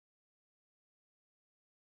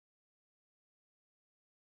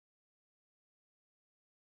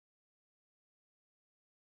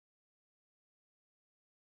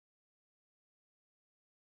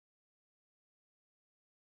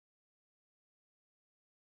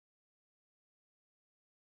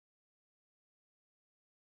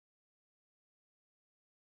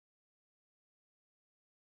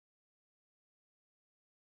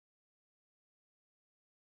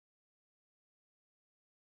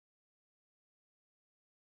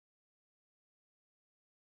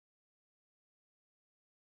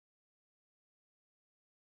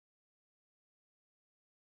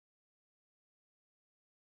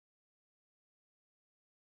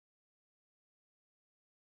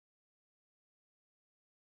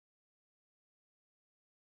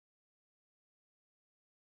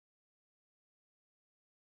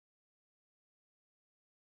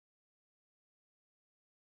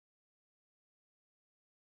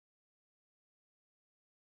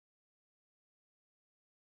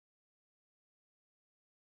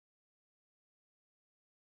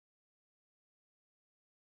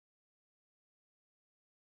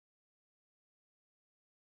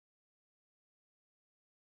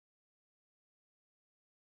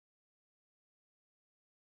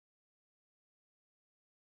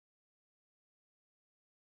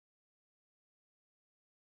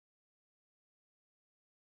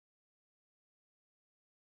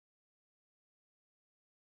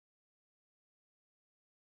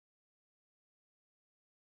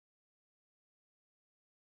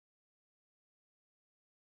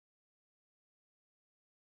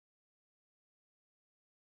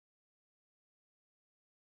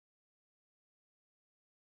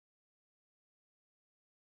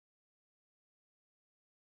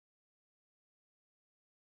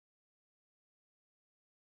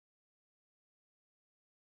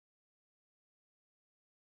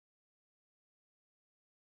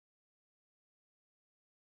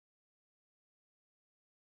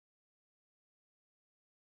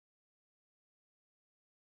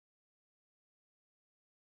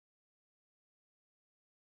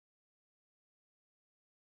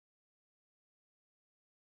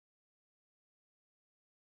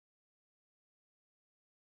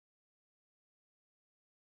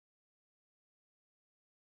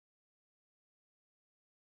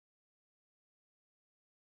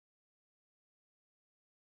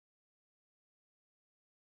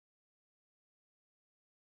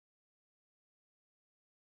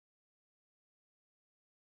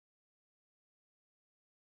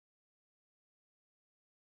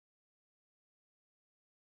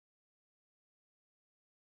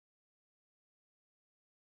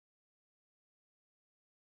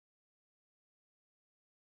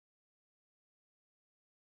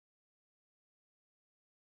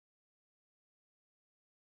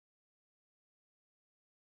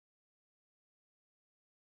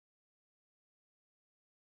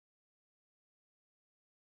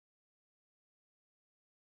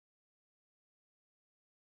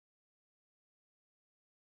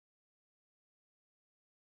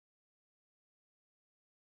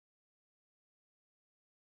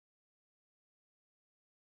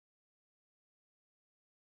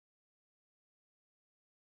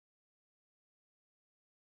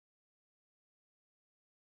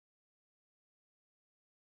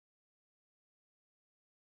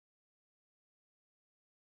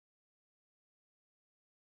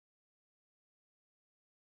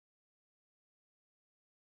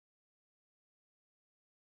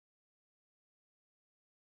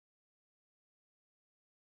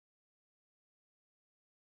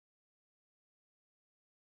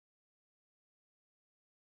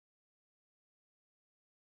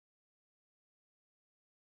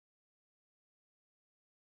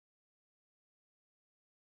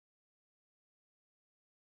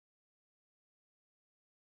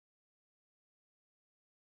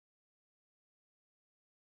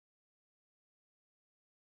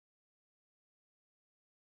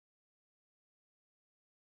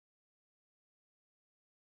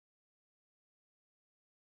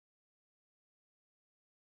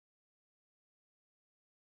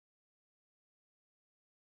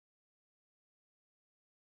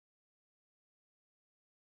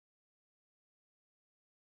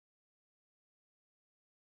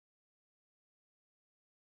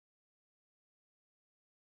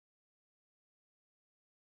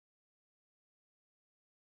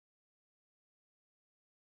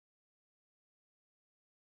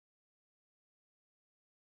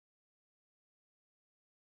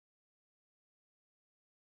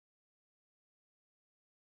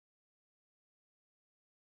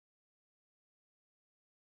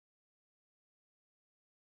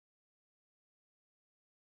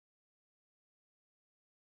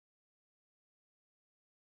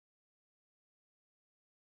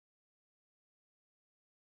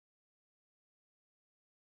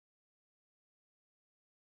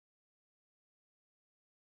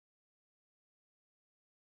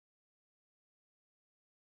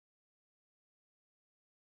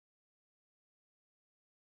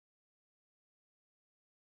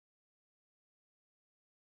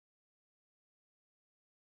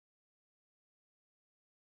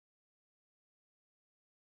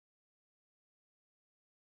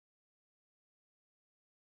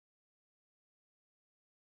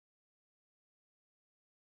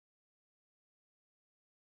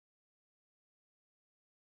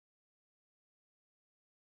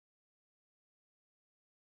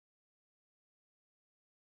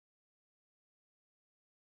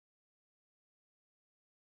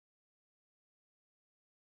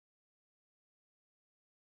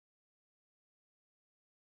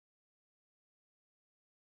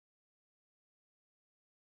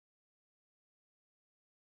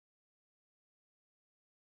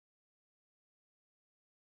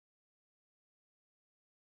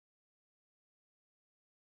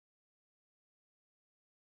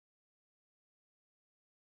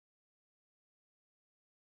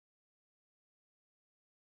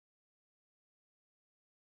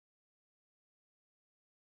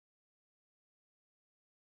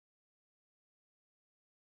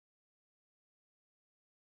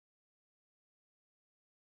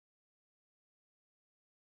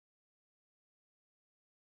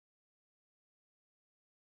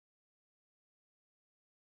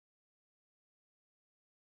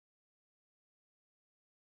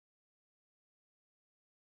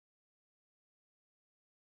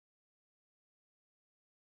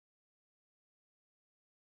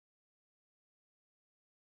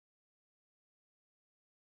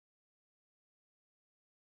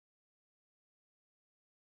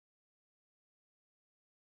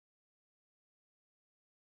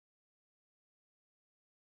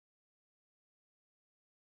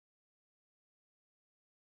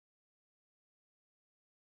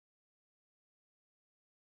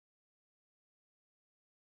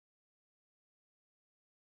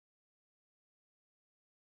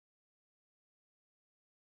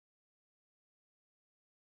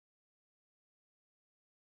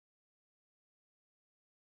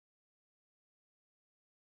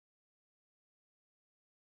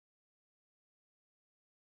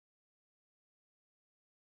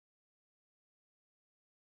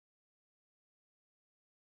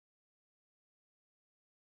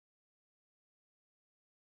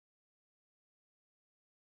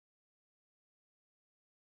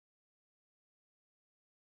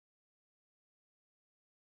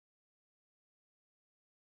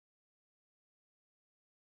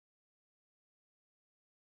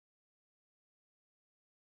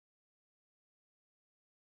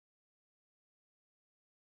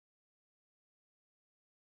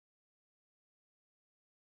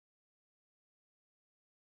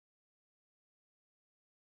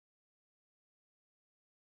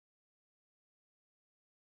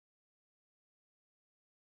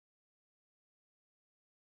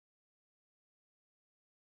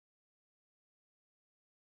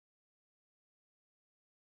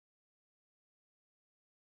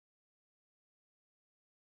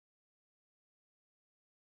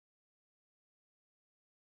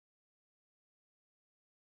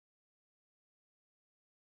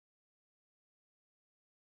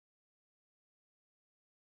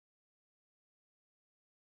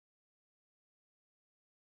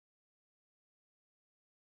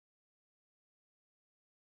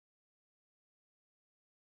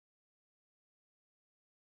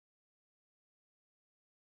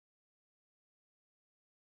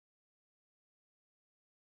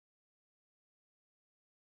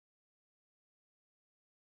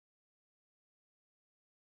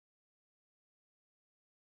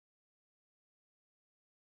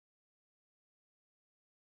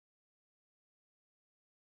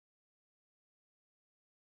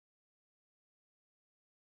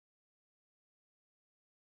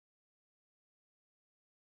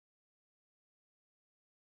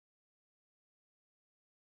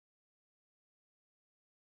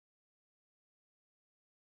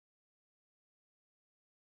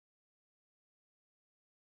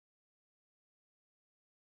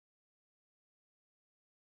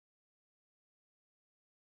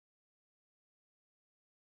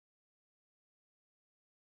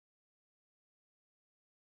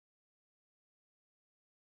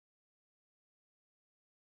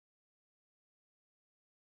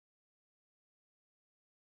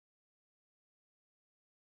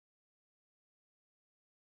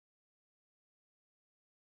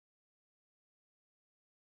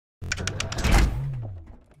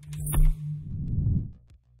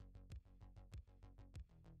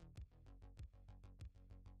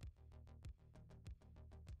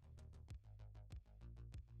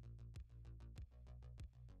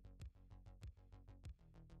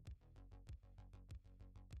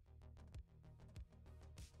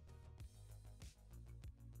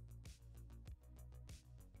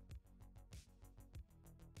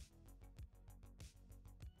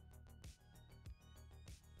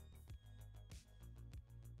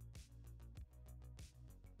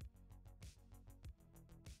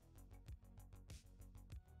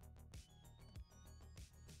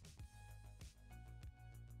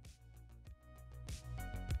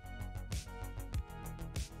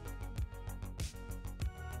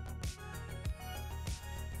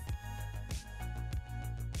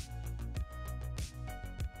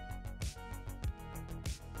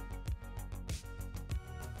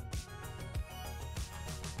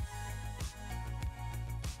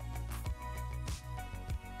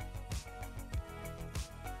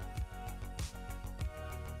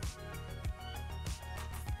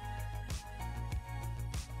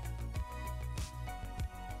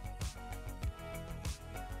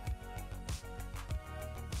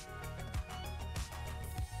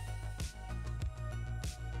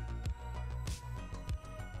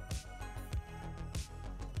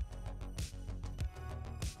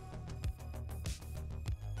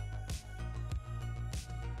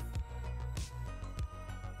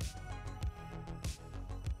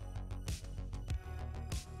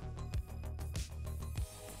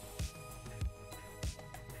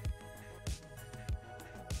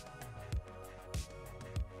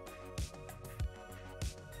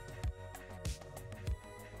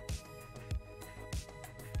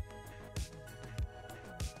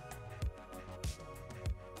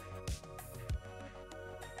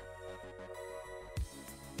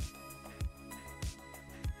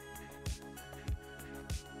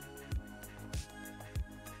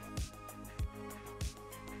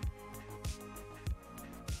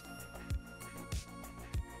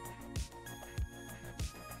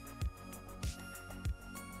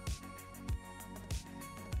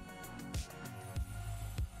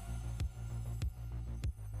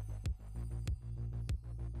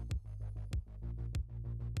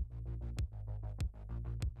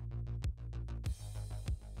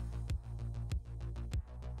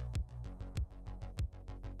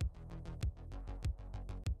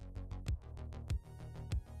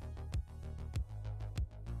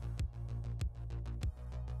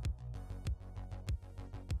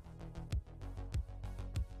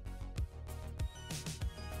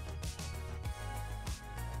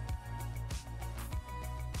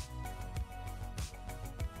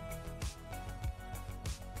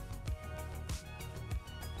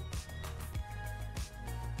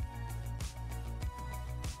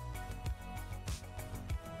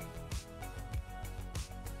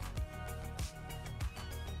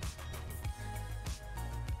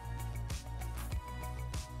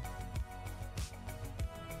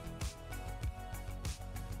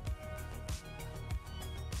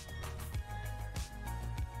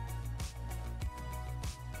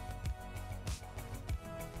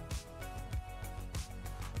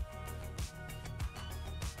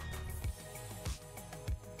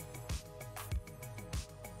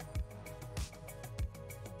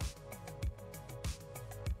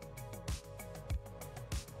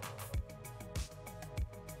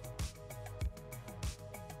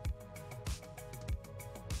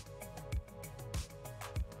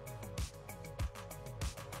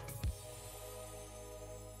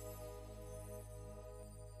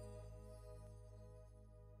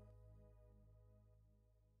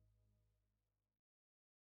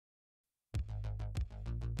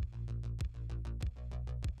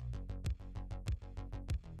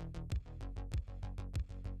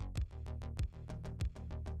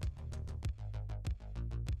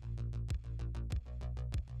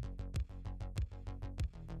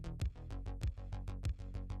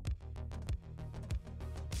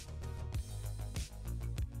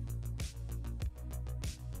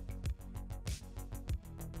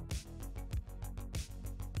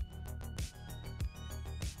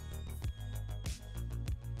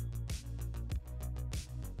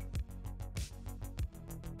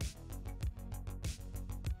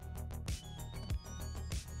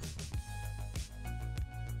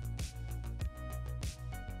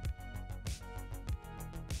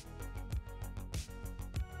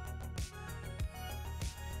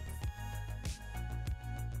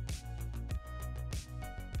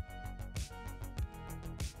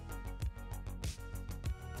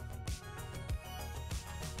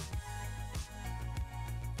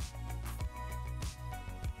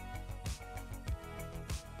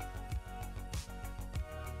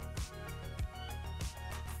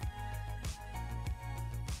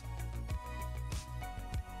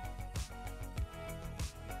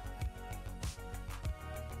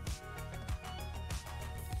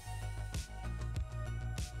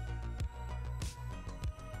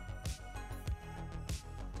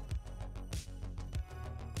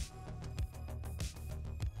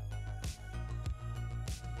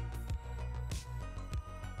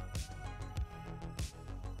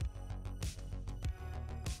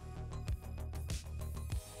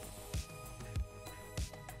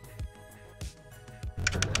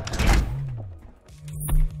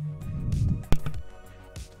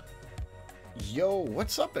Yo,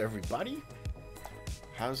 what's up, everybody?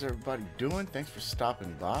 How's everybody doing? Thanks for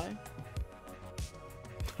stopping by.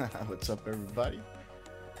 What's up, everybody?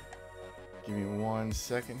 Give me 1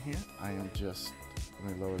 second here. I am just...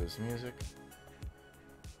 Let me lower this music.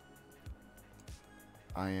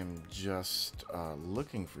 I am just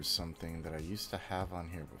looking for something that I used to have on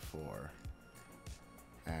here before.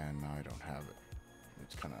 And now I don't have it.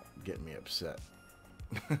 It's kind of getting me upset.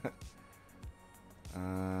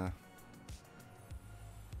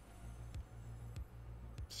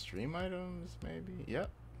 Stream items, maybe? Yep.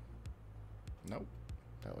 Nope.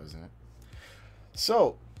 That wasn't it.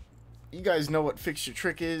 So, you guys know what Fix Your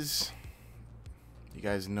Trick is. You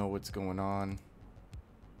guys know what's going on.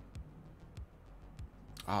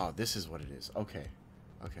 Oh, this is what it is. Okay.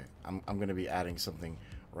 Okay. I'm going to be adding something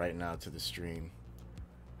right now to the stream.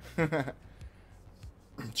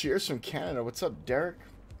 Cheers from Canada. What's up, Derek?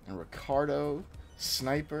 And Ricardo,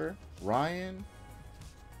 Sniper, Ryan,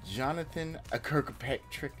 Jonathan,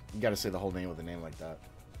 Kirkpatrick. You gotta say the whole name with a name like that.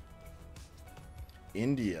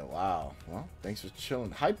 India, wow. Well, thanks for chilling.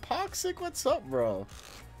 Hypoxic, what's up, bro?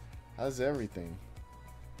 How's everything?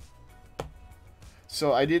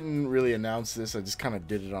 So I didn't really announce this. I just kind of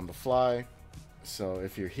did it on the fly. So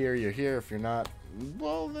if you're here, you're here. If you're not,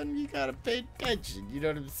 well, then you gotta pay attention. You know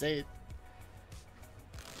what I'm saying?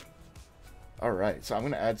 Alright, so I'm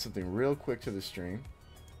going to add something real quick to the stream.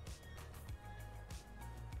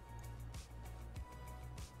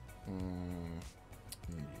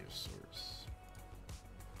 Media source.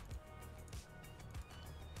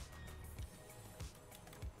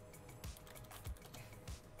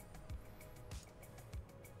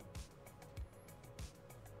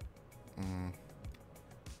 I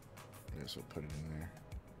guess we'll put it in there.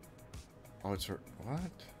 Oh, it's...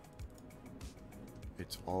 What?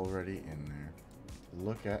 It's already in there.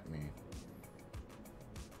 Look at me.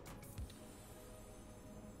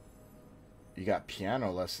 You got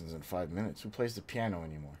piano lessons in 5 minutes. Who plays the piano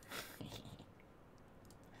anymore?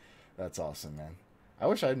 That's awesome, man. I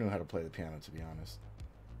wish I knew how to play the piano, to be honest.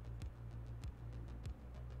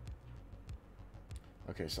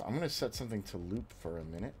 Okay, so I'm going to set something to loop for a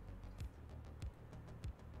minute.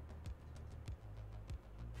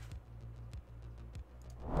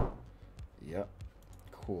 Yep.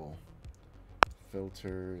 Cool.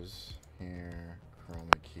 Filters here,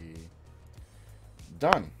 chroma key.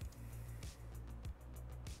 Done.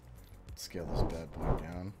 Let's scale this bad boy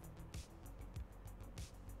down.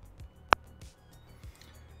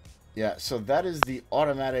 Yeah, so that is the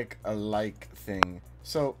automatic like thing.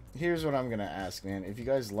 So here's what I'm gonna ask, man. If you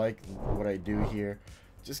guys like what I do here,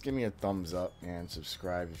 just give me a thumbs up and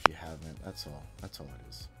subscribe if you haven't. That's all. That's all it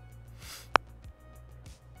is.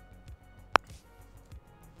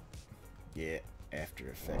 Yeah, After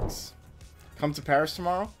Effects. Come to Paris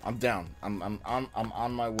tomorrow? I'm down. I'm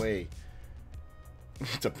on my way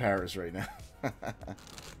to Paris right now.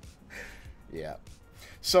 Yeah.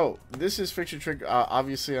 So this is Fix Your Trick.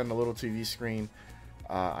 Obviously on the little TV screen,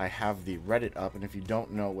 I have the Reddit up, and if you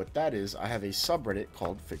don't know what that is, I have a subreddit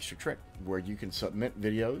called Fix Your Trick where you can submit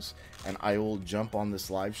videos, and I will jump on this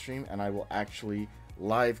live stream and I will actually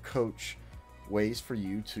live coach ways for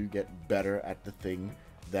you to get better at the thing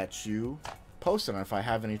that you posted on, if I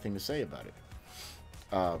have anything to say about it.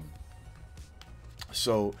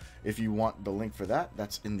 So if you want the link for that,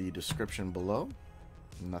 that's in the description below.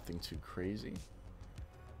 Nothing too crazy.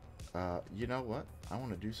 You know what? I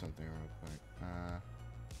want to do something real quick.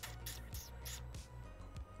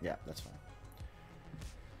 Yeah, that's fine.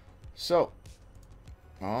 So,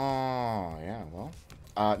 oh yeah, well,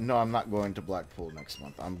 no, I'm not going to Blackpool next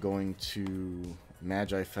month. I'm going to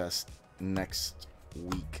Magi Fest next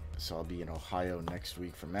week, so I'll be in Ohio next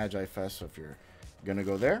week for Magi Fest. So if you're gonna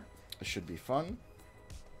go there, it should be fun.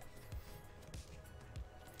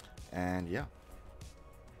 And yeah,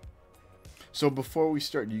 so before we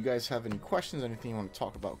start, do you guys have any questions, anything you want to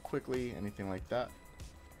talk about quickly, anything like that?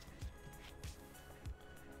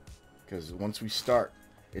 Because once we start,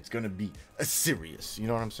 it's gonna be a serious, you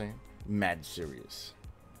know what I'm saying? Mad serious.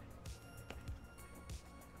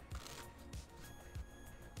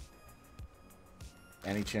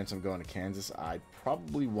 Any chance I'm going to Kansas? I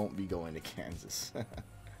probably won't be going to Kansas.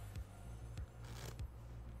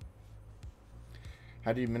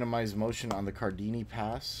 How do you minimize motion on the Cardini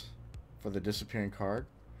pass for the disappearing card?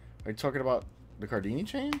 Are you talking about the Cardini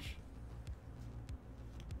change?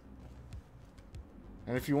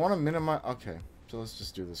 And if you want to minimize... Okay, so let's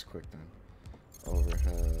just do this quick then.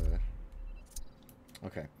 Overhead.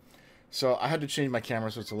 Okay. So I had to change my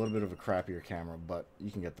camera, so it's a little bit of a crappier camera, but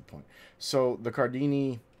you can get the point. So the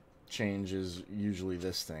Cardini change is usually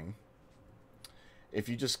this thing. if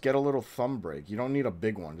you just get a little thumb break, you don't need a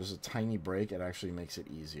big one, just a tiny break, it actually makes it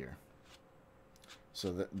easier.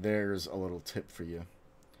 So there's a little tip for you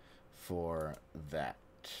for that.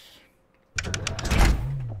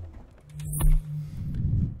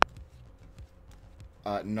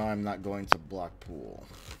 No, I'm not going to Blackpool.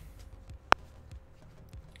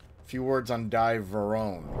 A few words on Di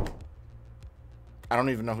Verone. I don't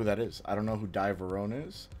even know who that is. I don't know who Di Verone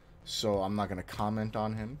is, so I'm not going to comment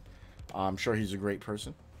on him. I'm sure he's a great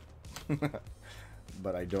person,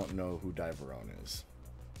 but I don't know who Di Verone is.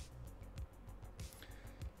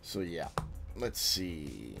 So yeah, let's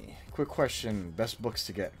see. Quick question: best books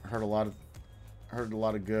to get. Heard a lot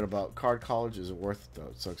of good about Card College. Is it worth it though?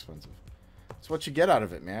 It's so expensive. It's what you get out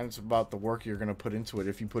of it, man. It's about the work you're going to put into it,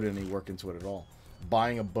 if you put any work into it at all.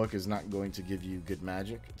 Buying a book is not going to give you good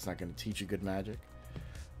magic. It's not going to teach you good magic.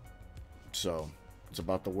 So, it's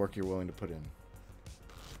about the work you're willing to put in.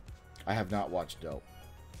 I have not watched Dope.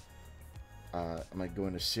 Am I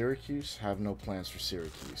going to Syracuse? Have no plans for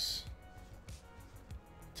Syracuse.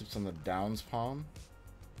 Tips on the Downs Palm.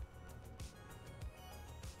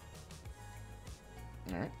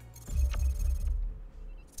 Alright.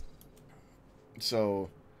 So,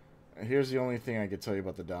 here's the only thing I could tell you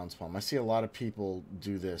about the Downs Palm. I see a lot of people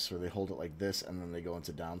do this, where they hold it like this, and then they go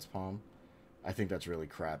into Downs Palm. I think that's really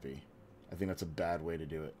crappy. I think that's a bad way to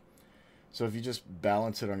do it. So if you just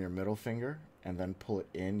balance it on your middle finger, and then pull it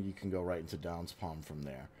in, you can go right into Downs Palm from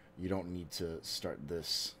there. You don't need to start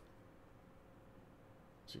this.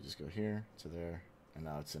 So you just go here, to there, and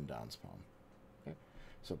now it's in Downs Palm. Okay?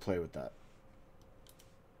 So play with that.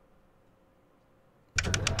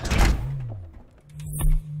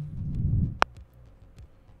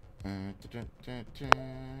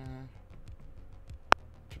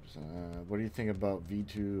 What do you think about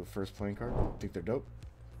V2 first playing card? Think they're dope?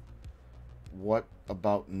 What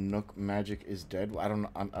about Nook Magic is dead? I don't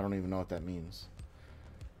even know what that means.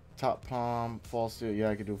 Top palm, false steal. Yeah,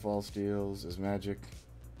 I could do false steals.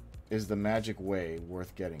 Is the magic way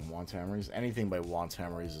worth getting? Want Hammeries? Anything by Want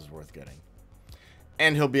Hammeries is worth getting.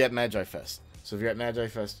 And he'll be at Magi Fest. So if you're at Magi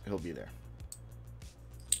Fest, he'll be there.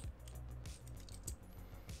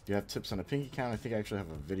 Do you have tips on a Pinky Count? I think I actually have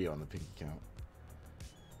a video on the Pinky Count.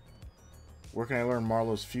 Where can I learn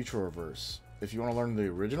Marlowe's Future Reverse? If you want to learn the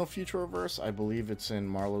original Future Reverse, I believe it's in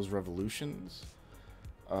Marlowe's Revolutions.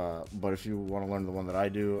 But if you want to learn the one that I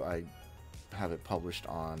do, I have it published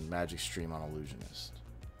on Magic Stream on Illusionist.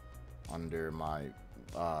 Under my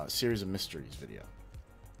Series of Mysteries video.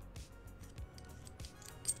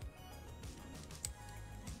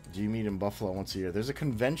 Do you meet in Buffalo once a year? There's a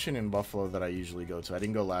convention in Buffalo that I usually go to. I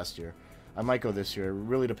didn't go last year. I might go this year. It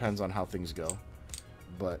really depends on how things go.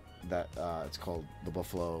 But that it's called the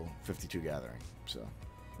Buffalo 52 Gathering. So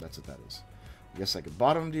that's what that is. I guess like a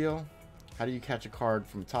bottom deal. How do you catch a card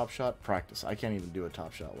from Top Shot? Practice. I can't even do a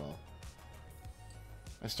Top Shot well.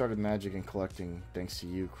 I started Magic and collecting thanks to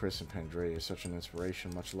you, Chris, and Pandrea. You're such an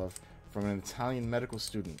inspiration. Much love from an Italian medical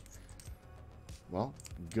student. Well,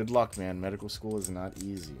 good luck, man. Medical school is not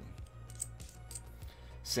easy.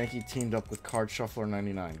 Sankey teamed up with Card Shuffler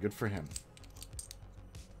 99. Good for him.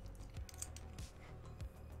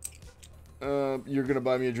 You're gonna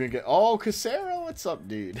buy me a drink. Oh, Casero, what's up,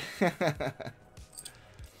 dude?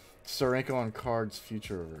 Sorenko on Cards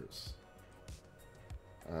Future Reverse.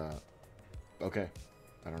 Okay.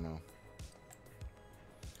 I don't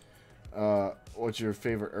know. What's your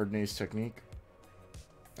favorite Erdnase technique?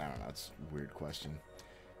 I don't know. That's a weird question.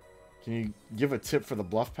 Can you give a tip for the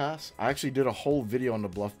Bluff Pass? I actually did a whole video on the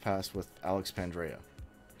Bluff Pass with Alex Pandrea.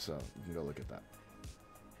 So, you can go look at that.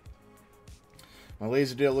 My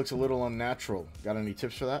laser deal looks a little unnatural. Got any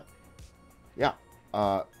tips for that? Yeah.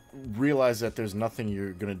 Realize that there's nothing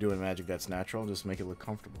you're going to do in Magic that's natural. Just make it look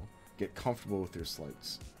comfortable. Get comfortable with your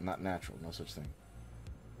slides. Not natural. No such thing.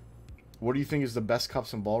 What do you think is the best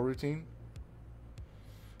cups and ball routine?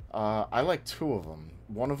 I like two of them.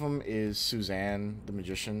 One of them is Suzanne the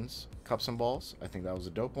Magician's Cups and Balls. I think that was a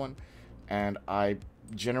dope one. And I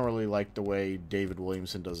generally like the way David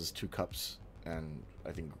Williamson does his 2 cups and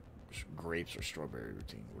I think grapes or strawberry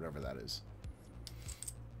routine, whatever that is.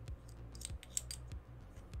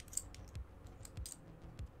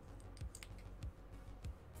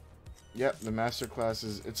 Yep, the master class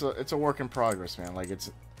is it's a work in progress, man. Like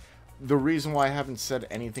it's the reason why I haven't said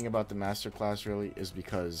anything about the master class really is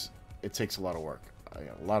because it takes a lot of work.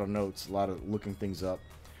 A lot of notes, a lot of looking things up,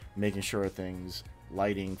 making sure of things,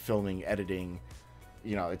 lighting, filming, editing.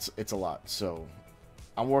 You know, it's a lot. So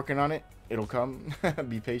I'm working on it. It'll come.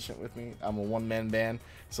 Be patient with me. I'm a one-man band,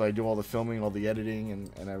 so I do all the filming, all the editing,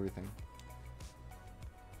 and everything.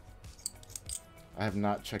 I have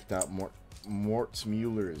not checked out more.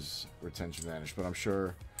 Mortzmuller's retention vanished, but I'm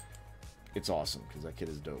sure it's awesome because that kid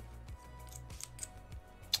is dope.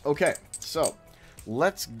 Okay, so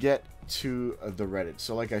let's get to the Reddit.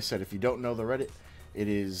 So like I said, if you don't know the Reddit, it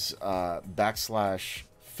is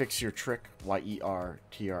 / fix your trick,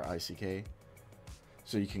 YERTRICK.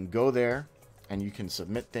 So you can go there and you can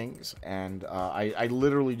submit things, and I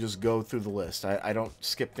literally just go through the list. I don't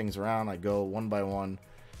skip things around. I go one by one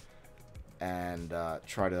and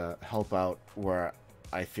try to help out where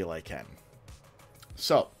I feel I can.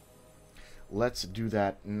 So let's do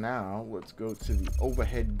that now. Let's go to the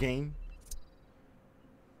overhead game.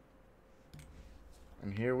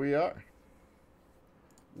 And here we are.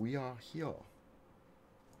 We are here.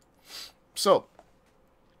 So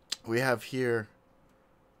we have here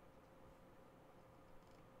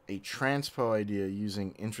a transpo idea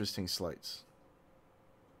using interesting slights.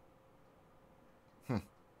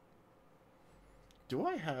 Do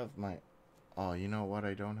I have my... Oh, you know what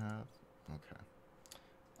I don't have? Okay.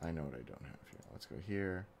 I know what I don't have here. Let's go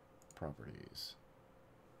here. Properties.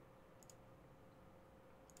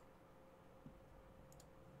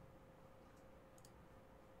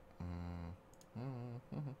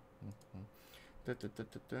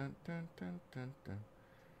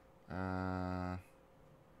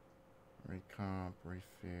 Recomp,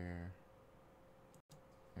 refair.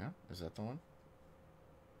 Yeah, is that the one?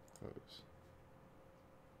 Close.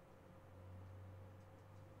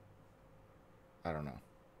 I don't know.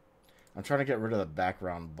 I'm trying to get rid of the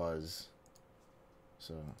background buzz.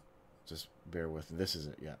 So just bear with me. This is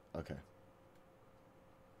it. Yeah. Okay.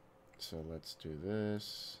 So let's do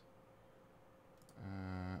this.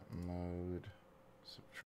 Mode.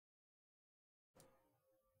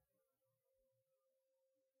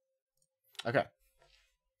 Okay.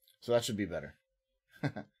 So that should be better.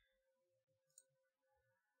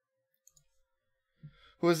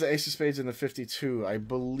 Who is the ace of spades in the 52? I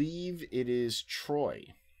believe it is Troy.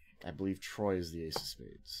 I believe Troy is the ace of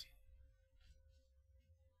spades.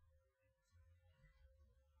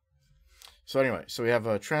 So anyway, so we have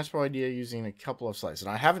a transpo idea using a couple of slides.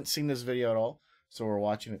 And I haven't seen this video at all, so we're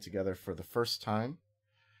watching it together for the first time.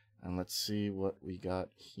 And let's see what we got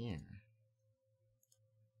here.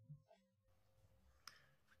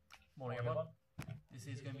 Morning everyone. This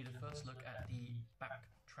is going to be the first look at the back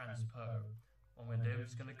transpo. What I'm going to do, I'm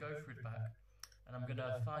just going to go through the back, and I'm going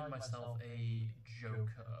to find myself a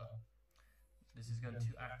joker. This is going to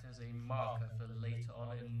act as a marker for later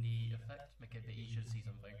on in the effect, make it that you should see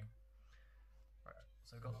something. Right,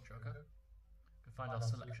 so I've got the joker. We can find our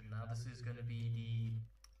selection now. This is going to be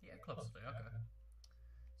the 8 clubs today, okay.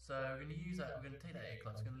 So we're going to use that, we're going to take that 8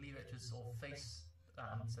 clubs, we're going to leave it just sort of face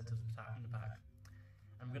centre of attack in the back.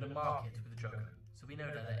 And we're going to mark it with the joker. So we know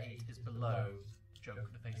that the 8 is below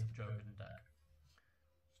the face of the joker in the deck.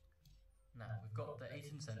 Now, we've got the 8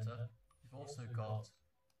 in centre, we've also got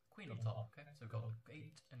queen on top, okay? So we've got 8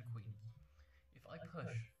 and a queen. If I push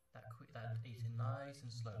that 8 in nice and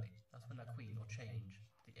slowly, that's when that queen will change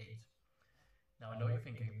the 8. Now, I know what you're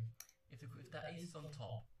thinking, if that 8 is on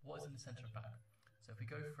top, what is in the centre of back? So if we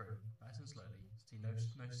go through, nice and slowly, see no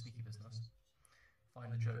sneaky business, find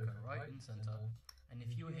the joker right in the centre, and if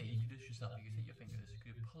you were here, you could do this yourself, you could hit your fingers,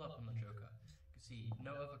 you could pull up on the joker, you could see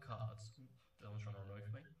no other cards, that one's trying to run away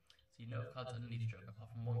from me. See no cards underneath the joker apart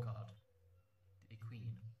from one card. The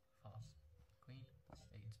queen. Fast. Queen.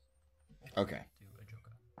 8. Okay. Do a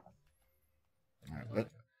joker. Alright,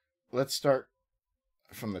 let's start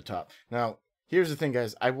from the top. Now, here's the thing,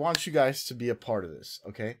 guys. I want you guys to be a part of this,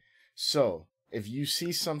 okay? So, if you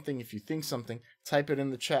see something, if you think something, type it in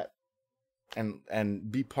the chat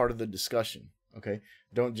and be part of the discussion, okay?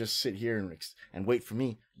 Don't just sit here and wait for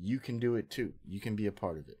me. You can do it too. You can be a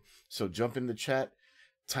part of it. So, jump in the chat.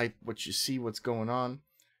 Type what you see, what's going on,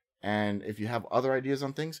 and if you have other ideas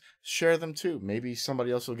on things, share them too. Maybe somebody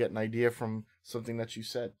else will get an idea from something that you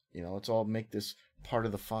said. You know, let's all make this part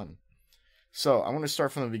of the fun. So I'm going to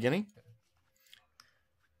start from the beginning.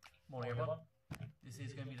 Morning, everyone. This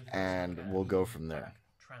is going to be the first and we'll go from there.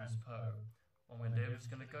 Transpo. What I'm going to do, I'm just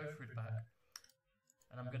going to go through the back,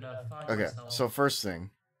 and I'm going to find myself. So first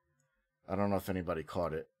thing, I don't know if anybody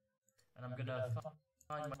caught it. And I'm going to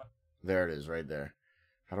find my... There it is, right there.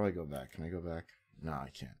 How do I go back? Can I go back? No, I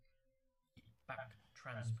can't. Back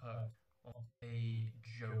transpo of a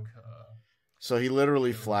joker. So he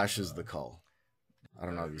literally flashes the cull. I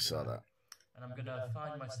don't know if you saw that. And I'm going to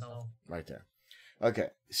find myself... Right there. Okay,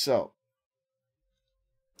 so...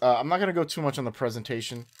 I'm not going to go too much on the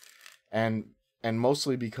presentation. And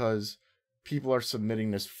mostly because people are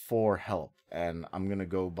submitting this for help. And I'm going to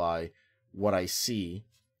go by what I see,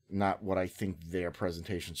 not what I think their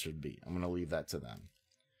presentation should be. I'm going to leave that to them.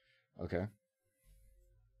 Okay.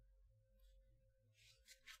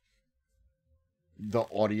 The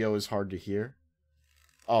audio is hard to hear.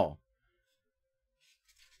 Oh.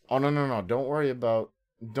 Oh, no, no, no.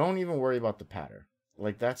 Don't even worry about the patter.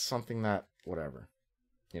 Like, that's something that, whatever,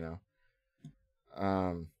 you know?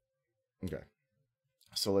 Okay.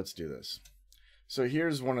 So let's do this. So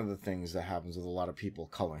here's one of the things that happens with a lot of people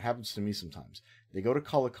coloring. It happens to me sometimes. They go to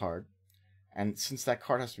color card, and since that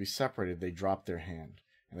card has to be separated, they drop their hand.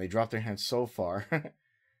 And they drop their hand so far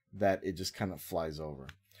that it just kind of flies over.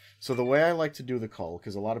 So the way I like to do the cull,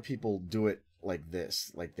 because a lot of people do it like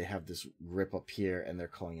this, like they have this rip up here and they're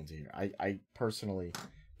culling into here. I personally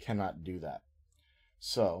cannot do that.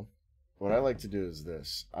 So what I like to do is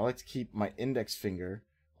this. I like to keep my index finger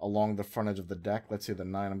along the front edge of the deck. Let's say the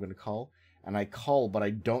 9 I'm going to cull. And I cull, but I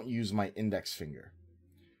don't use my index finger.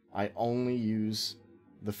 I only use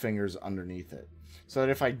the fingers underneath it. So that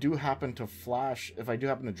if I do happen to flash, if I do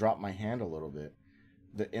happen to drop my hand a little bit,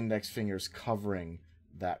 the index finger is covering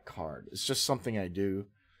that card. It's just something I do.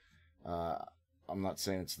 I'm not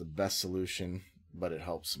saying it's the best solution, but it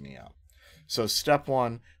helps me out. So step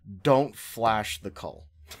 1, don't flash the cull.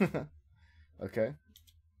 Okay?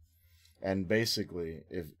 And basically,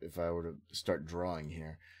 if I were to start drawing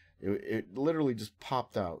here, it literally just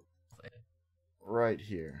popped out right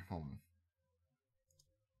here. Hold on.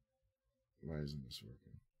 Why isn't this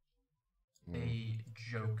working? A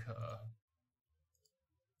Joker.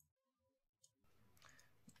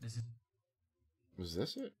 This is... Was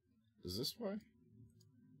this it? Is this why?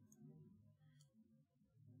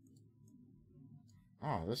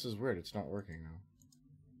 Oh, this is weird. It's not working now.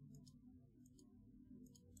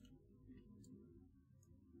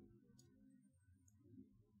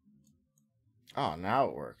 Oh, now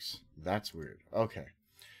it works. That's weird. Okay.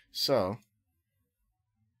 So.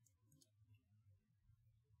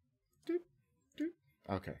 Doop, doop.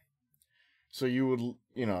 Okay. So you would,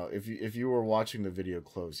 you know, if you were watching the video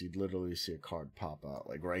close, you'd literally see a card pop out,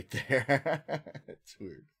 like right there. It's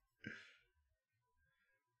weird.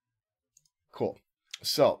 Cool.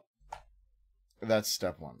 So, that's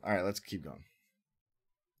step 1. All right, let's keep going.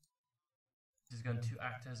 This is going to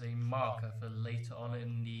act as a marker for later on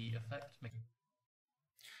in the effect.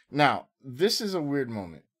 Now, this is a weird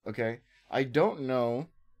moment, okay? I don't know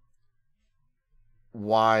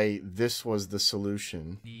why this was the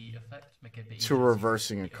solution to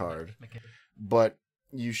reversing a card, but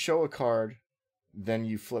you show a card, then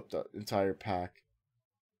you flip the entire pack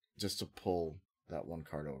just to pull that one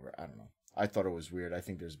card over. I don't know. I thought it was weird. I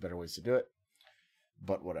think there's better ways to do it,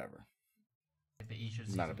 but whatever.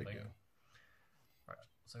 Not a big deal. Right,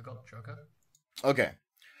 so I got Joker. Okay,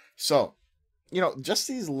 so, you know, just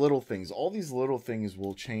these little things, all these little things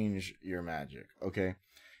will change your magic, okay?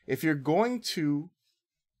 If you're going to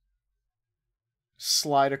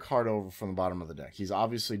slide a card over from the bottom of the deck, he's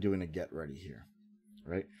obviously doing a get ready here,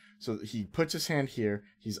 right? So he puts his hand here,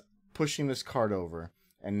 he's pushing this card over,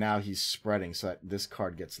 and now he's spreading so that this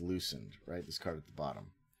card gets loosened, right? This card at the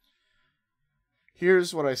bottom.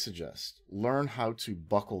 Here's what I suggest. Learn how to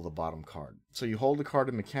buckle the bottom card. So you hold the card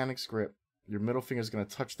in Mechanics grip, your middle finger is going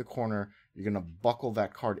to touch the corner, you're going to buckle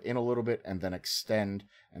that card in a little bit and then extend,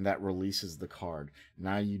 and that releases the card.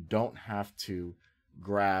 Now you don't have to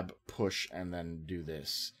grab, push, and then do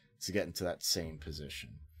this to get into that same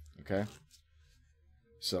position, okay?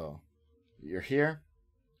 So you're here,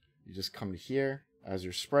 you just come to here. As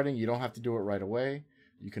you're spreading, you don't have to do it right away.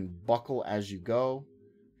 You can buckle as you go,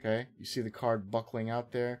 okay? You see the card buckling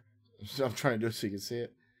out there? So I'm trying to do it so you can see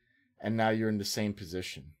it. And now you're in the same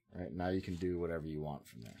position, right? Now you can do whatever you want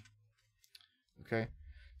from there, okay?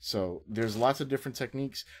 So there's lots of different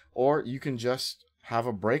techniques, or you can just have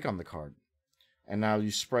a break on the card. And now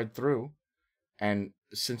you spread through, and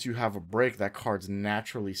since you have a break, that card's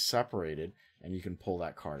naturally separated, and you can pull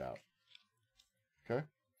that card out, okay?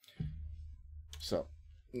 So,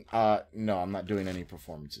 no, I'm not doing any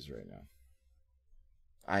performances right now.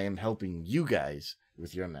 I am helping you guys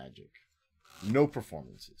with your magic. No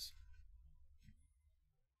performances.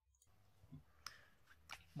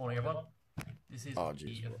 Morning, everyone. This is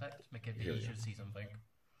the effect. Make it easier to see something.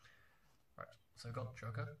 Right, so I've got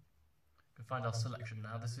Joker. We can find our selection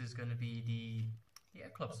now. This is going to be the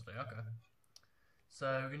 8 clubs today. Okay.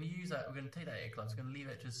 So we're going to use that. We're going to take that 8 clubs. We're going to leave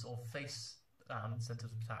it just sort of face center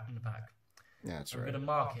in the back. Yeah, that's right. We're going to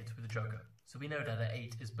mark it with the Joker. So we know that the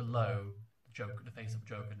 8 is below the Joker, the face of the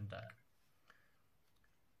Joker in the deck.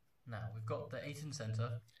 Now we've got the 8 in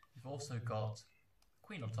center. We've also got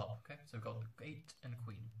Queen on top. Okay, so we've got 8 and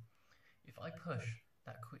Queen. If I push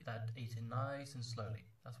that 8 in nice and slowly,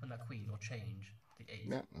 that's when that Queen will change the 8.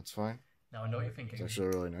 Yeah, that's fine. Now I know what you're thinking. It's actually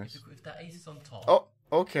really nice. If that 8 is on top. Oh,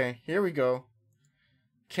 Okay, here we go.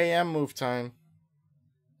 KM move time.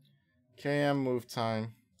 KM move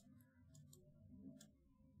time.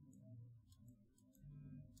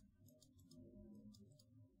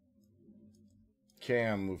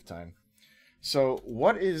 KM move time. So,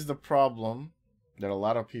 what is the problem that a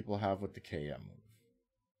lot of people have with the KM move?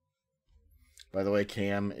 By the way,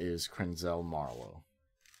 KM is Krenzel Marlowe.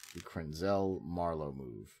 The Krenzel Marlowe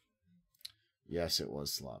move. Yes, it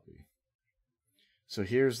was sloppy. So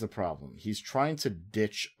here's the problem. He's trying to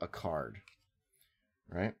ditch a card,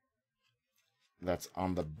 right? That's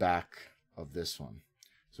on the back of this one.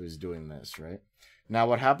 So he's doing this, right? Now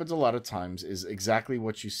what happens a lot of times is exactly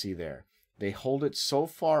what you see there. They hold it so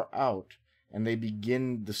far out and they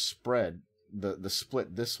begin the spread, the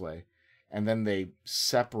split this way, and then they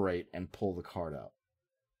separate and pull the card out.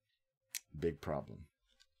 Big problem.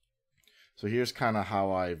 So here's kind of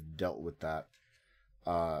how I've dealt with that.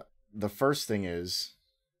 The first thing is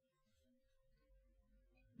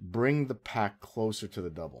bring the pack closer to the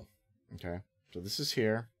double. Okay? So this is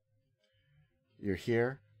here. You're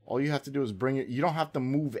here. All you have to do is bring it. You don't have to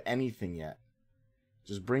move anything yet.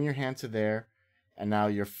 Just bring your hand to there. And now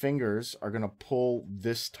your fingers are going to pull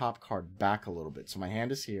this top card back a little bit. So my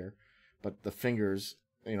hand is here. But the fingers,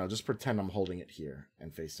 you know, just pretend I'm holding it here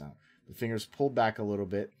and face down. The fingers pull back a little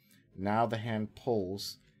bit. Now the hand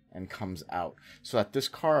pulls and comes out. So that this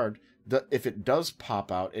card, if it does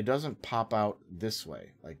pop out, it doesn't pop out this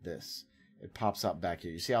way, like this. It pops out back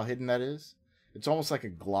here. You see how hidden that is? It's almost like a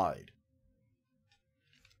glide.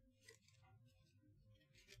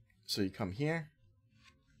 So you come here.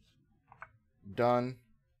 Done.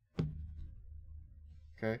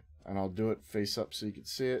 Okay. And I'll do it face up so you can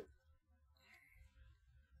see it.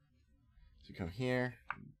 So you come here.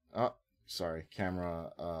 Oh, sorry.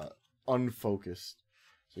 Camera unfocused.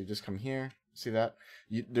 So you just come here. See that?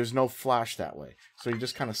 There's no flash that way. So you're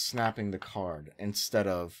just kind of snapping the card instead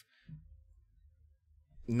of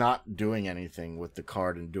not doing anything with the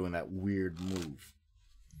card and doing that weird move.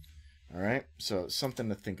 Alright? So something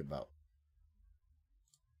to think about.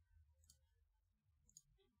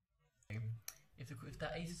 If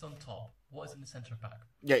that ace is on top, what is in the center of pack?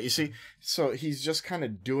 Yeah, you see? So he's just kind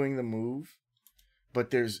of doing the move,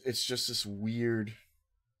 but it's just this weird...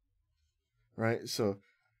 Right? So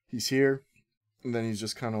he's here, and then he's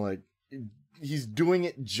just kind of like... He's doing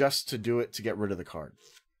it just to do it to get rid of the card.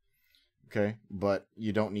 Okay? But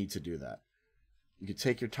you don't need to do that. You can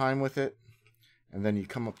take your time with it, and then you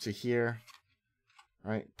come up to here.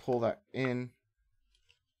 Right? Pull that in.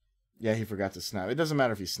 Yeah, he forgot to snap. It doesn't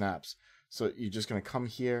matter if he snaps. So you're just going to come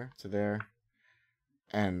here to there.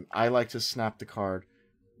 And I like to snap the card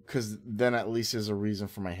because then at least there's a reason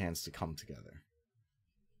for my hands to come together.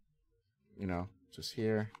 You know, just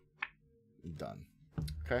here. Done.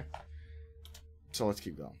 Okay? So let's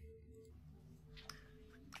keep going.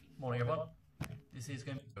 Morning, everyone. This is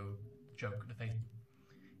going to be a joke, the face.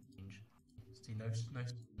 See, no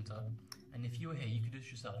center. And if you were here, you could do this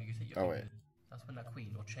yourself. You could hit your fingers. That's when that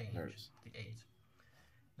queen will change the 8.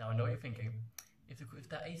 Now I know what you're thinking. If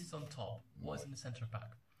that ace is on top, what is in the center of pack?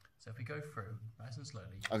 So if we go through nice and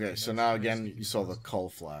slowly. Okay, so now again you saw the cull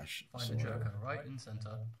flash. Find the joker right in the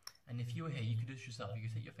center. And if you were here, you could do this yourself. You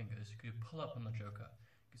could hit your fingers. You could pull up on the joker.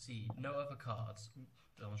 You could see no other cards.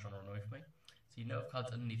 The one's trying to run away from me. See no other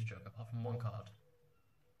cards underneath the joker apart from one card.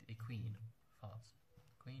 A queen. Farts.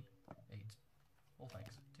 Queen. 8. All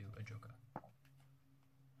thanks to a joker. Hope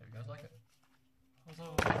you guys like it.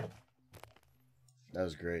 Also. That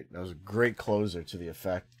was great. That was a great closer to the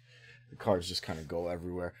effect. The cards just kind of go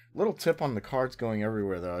everywhere. Little tip on the cards going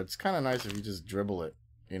everywhere, though. It's kind of nice if you just dribble it.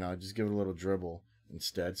 You know, just give it a little dribble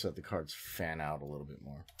instead so that the cards fan out a little bit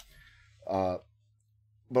more.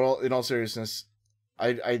 But in all seriousness,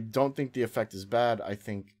 I don't think the effect is bad. I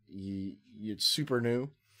think it's super new.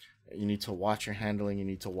 You need to watch your handling. You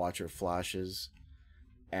need to watch your flashes.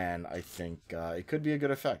 And I think it could be a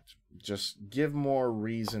good effect. Just give more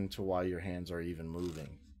reason to why your hands are even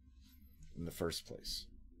moving in the first place.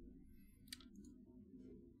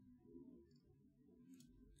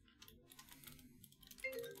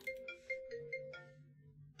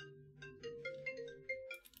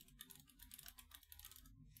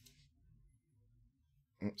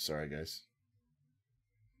 Sorry, guys.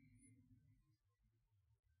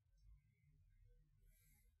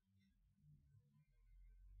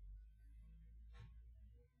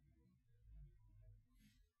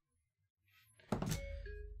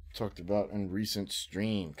 Talked about in recent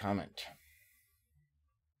stream comment.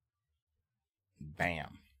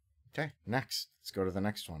 Bam. Okay, next. Let's go to the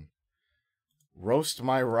next one. Roast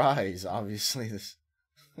my rise. Obviously, this.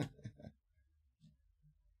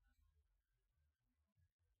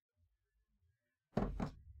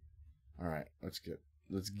 All right, let's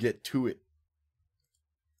get to it.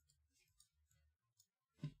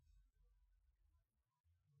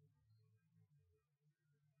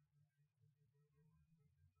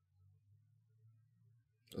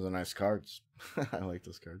 Those are nice cards. I like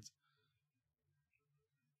those cards.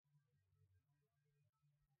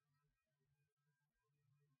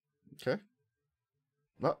 Okay.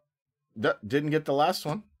 Well, didn't get the last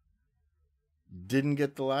one. Didn't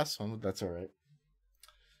get the last one, but that's all right.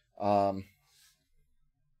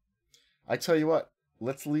 I tell you what,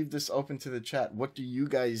 let's leave this open to the chat. What do you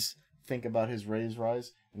guys think about his Raise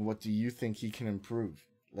Rise, and what do you think he can improve?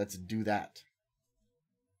 Let's do that.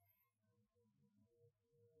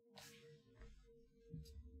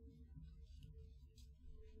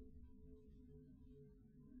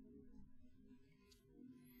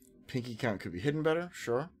 Pinky count could be hidden better,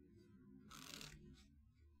 sure.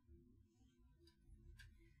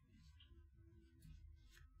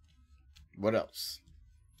 What else?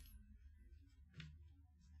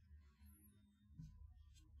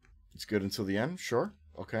 It's good until the end, sure.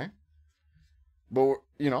 Okay. But,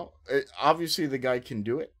 you know, obviously the guy can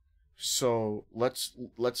do it. So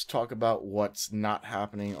let's talk about what's not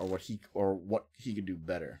happening, or what he could do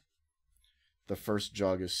better. The first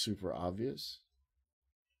jog is super obvious.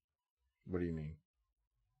 What do you mean?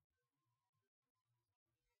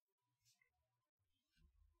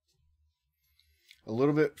 A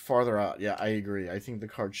little bit farther out. Yeah, I agree. I think the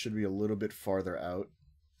card should be a little bit farther out.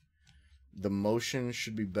 The motion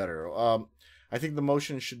should be better. I think the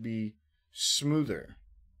motion should be smoother.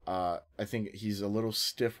 I think he's a little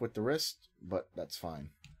stiff with the wrist, but that's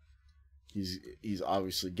fine. He's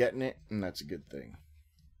obviously getting it, and that's a good thing.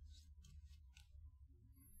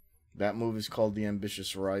 That move is called the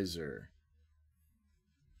Ambitious Riser.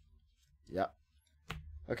 Yeah.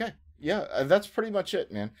 Okay. Yeah, that's pretty much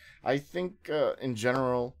it, man. I think in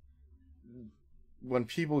general, when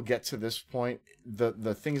people get to this point,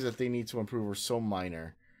 the things that they need to improve are so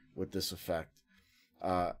minor with this effect.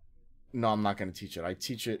 No, I'm not going to teach it. I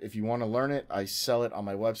teach it. If you want to learn it, I sell it on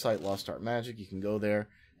my website, Lost Art Magic. You can go there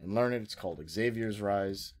and learn it. It's called Xavier's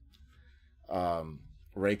Rise.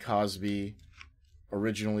 Ray Cosby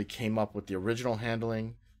originally came up with the original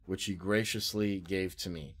handling, which he graciously gave to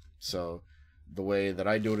me. So the way that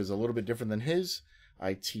I do it is a little bit different than his.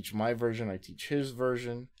 I teach my version, I teach his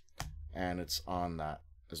version, and it's on that,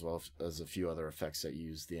 as well as a few other effects that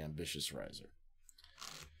use the Ambitious Riser.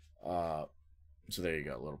 So there you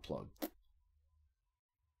go, a little plug.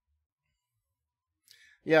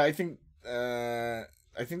 Yeah, I think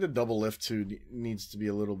the double lift too needs to be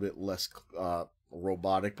a little bit less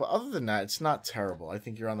robotic, but other than that, it's not terrible. I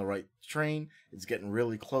think you're on the right train. It's getting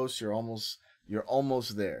really close. You're almost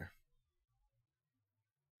there.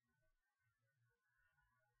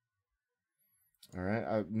 All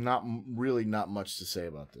right, not much to say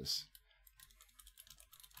about this.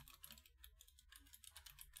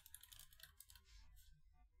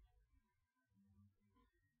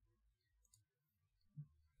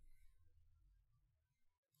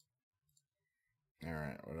 All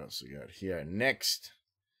right, what else we got here? Next.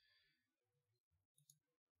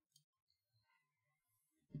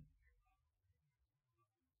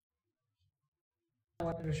 I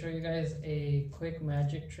wanted to show you guys a quick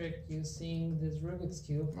magic trick using this Rubik's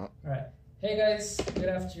Cube. Oh. Alright. Hey guys, good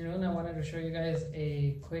afternoon. I wanted to show you guys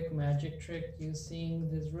a quick magic trick using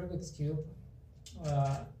this Rubik's Cube.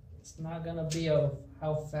 It's not gonna be of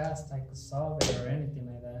how fast I could solve it or anything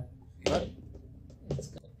like that. What?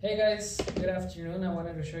 Hey guys, good afternoon. I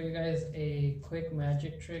wanted to show you guys a quick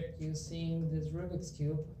magic trick using this Rubik's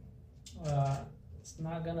Cube. It's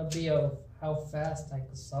not gonna be of how fast I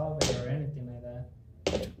could solve it or anything like that.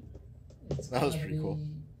 That was pretty cool.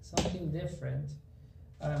 Something different.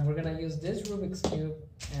 We're gonna use this Rubik's Cube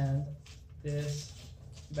and this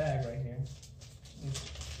bag right here.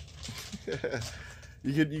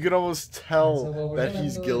 You could almost tell that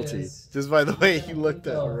he's guilty just by the way he looked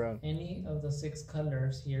at around. Any of the 6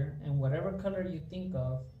 colors here, and whatever color you think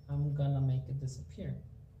of, I'm gonna make it disappear.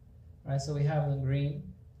 All right, so we have the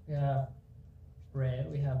green, we have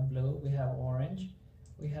red, we have blue, we have orange,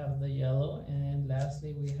 we have the yellow, and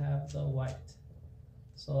lastly we have the white.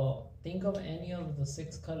 So think of any of the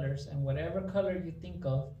 6 colors, and whatever color you think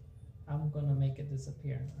of, I'm gonna make it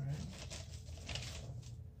disappear. All right.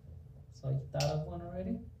 So you thought of one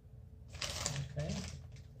already? Okay.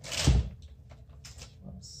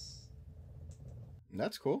 Whoops.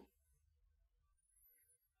 That's cool.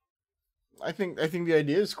 I think the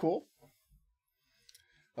idea is cool.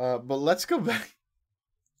 But let's go back.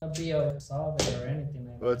 Be a solve it or anything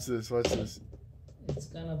like What's this? What's this? It's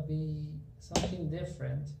gonna be something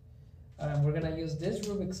different. We're gonna use this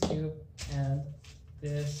Rubik's Cube and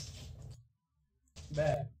this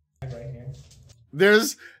bag right here.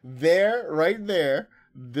 There's right there.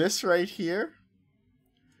 This right here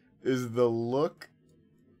is the look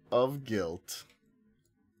of guilt.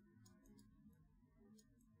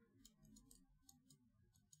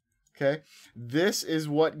 Okay? This is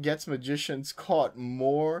what gets magicians caught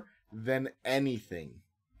more than anything.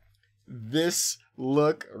 This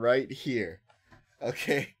look right here.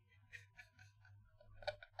 Okay?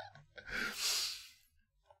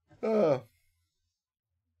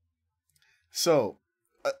 So,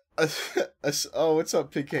 oh, what's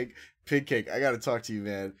up, Pig Cake? Pig Cake, I gotta talk to you,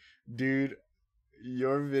 man. Dude,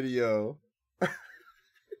 your video.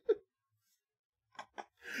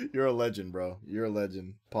 You're a legend, bro. You're a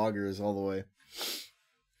legend. Poggers all the way.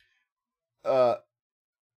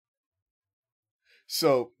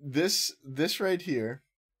 So this right here,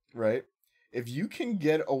 right? If you can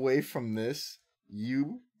get away from this,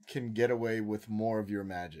 you can get away with more of your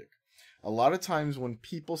magic. A lot of times when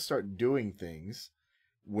people start doing things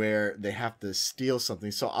where they have to steal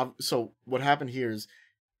something. So what happened here is,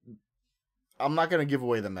 I'm not going to give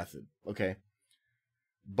away the method, okay?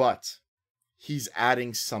 But he's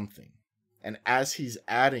adding something. And as he's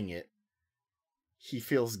adding it, he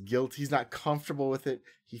feels guilt. He's not comfortable with it.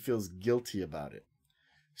 He feels guilty about it.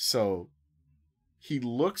 So he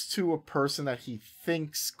looks to a person that he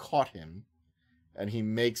thinks caught him, and he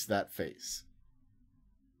makes that face.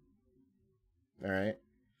 All right?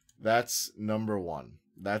 That's number one.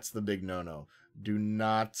 That's the big no-no. Do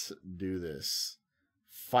not do this.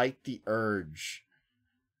 Fight the urge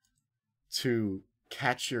to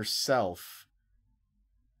catch yourself.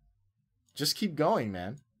 Just keep going,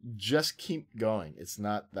 man. Just keep going. It's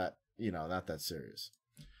not that, not that serious.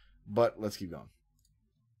 But let's keep going.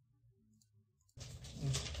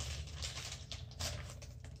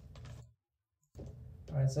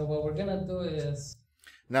 Alright, so what we're gonna do is...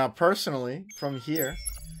 Now, personally, from here,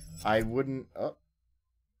 I wouldn't... Oh,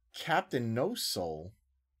 Captain No Soul.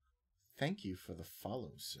 Thank you for the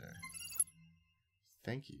follow, sir.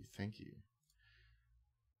 Thank you, thank you.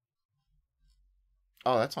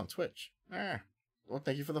 Oh, that's on Twitch. Well,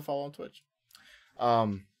 thank you for the follow on Twitch.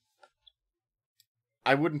 I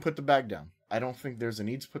wouldn't put the bag down. I don't think there's a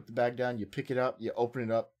need to put the bag down. You pick it up, you open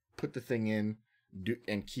it up, put the thing in,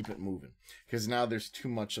 and keep it moving. Because now there's too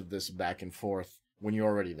much of this back and forth when you're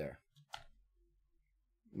already there.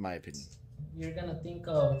 In my opinion. You're gonna think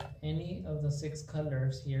of any of the 6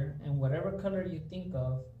 colors here, and whatever color you think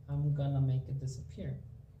of, I'm gonna make it disappear.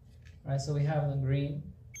 All right, so we have the green,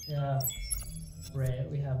 we have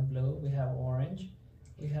red, we have blue, we have orange,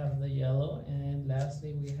 we have the yellow, and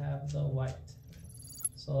lastly we have the white.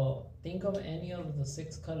 So think of any of the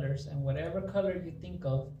 6 colors, and whatever color you think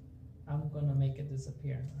of, I'm gonna make it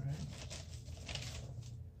disappear. All right.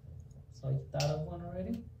 So you thought of one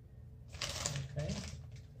already? Okay.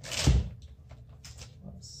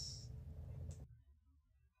 Oops.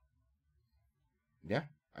 Yeah,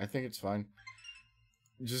 I think it's fine.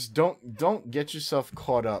 Just don't get yourself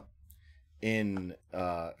caught up in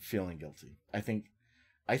feeling guilty. I think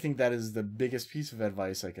that is the biggest piece of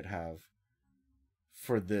advice I could have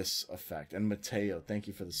for this effect. And Mateo, thank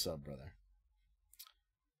you for the sub, brother.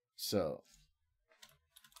 So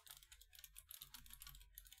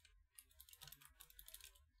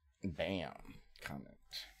bam, comment.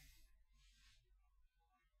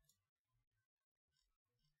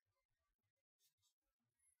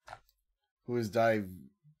 Who is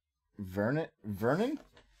Vernon? Vernon?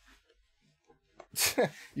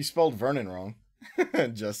 You spelled Vernon wrong,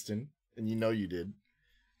 Justin, and you know you did.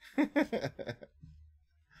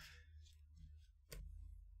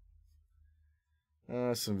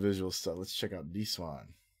 Some visual stuff. Let's check out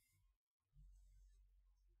D-Swan.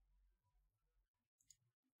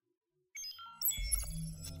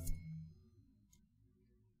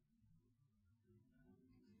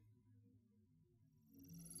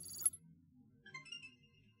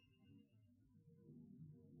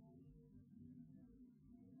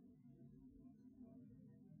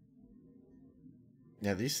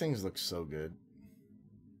 Yeah, these things look so good.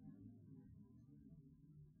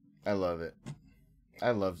 I love it. I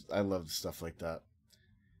love stuff like that.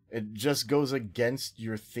 It just goes against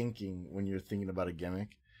your thinking when you're thinking about a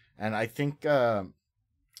gimmick. And I think,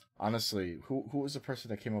 honestly, who was the person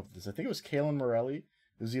that came up with this? I think it was Kalen Morelli.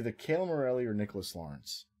 It was either Kalen Morelli or Nicholas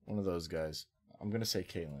Lawrence. One of those guys. I'm going to say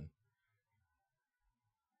Kalen.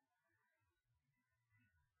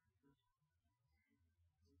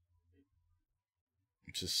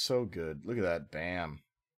 Which is so good. Look at that. Bam.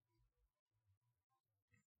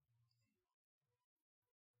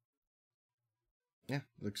 Yeah,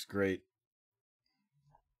 looks great.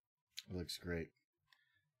 It looks great.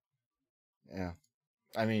 Yeah.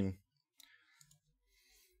 I mean,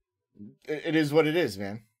 it is what it is,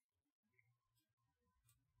 man.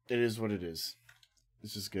 It is what it is.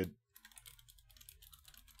 This is good.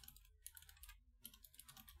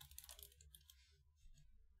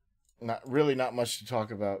 Not much to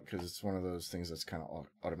talk about because it's one of those things that's kind of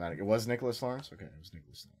automatic. It was Nicholas Lawrence? Okay, it was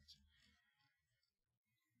Nicholas Lawrence.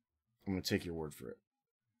 I'm going to take your word for it.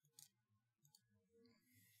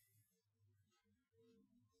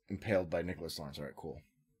 Impaled by Nicholas Lawrence. All right, cool.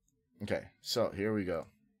 Okay, so here we go.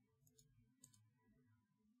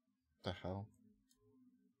 What the hell?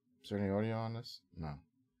 Is there any audio on this? No.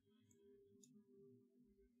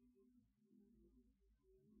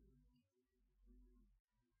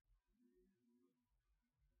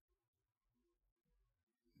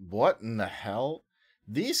 What in the hell?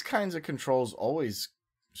 These kinds of controls always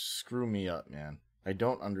screw me up, man. I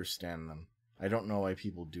don't understand them. I don't know why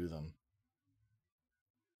people do them.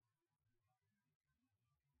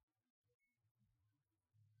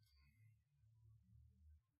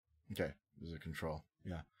 Okay, there's a control.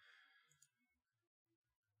 Yeah.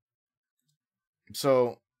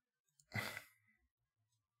 So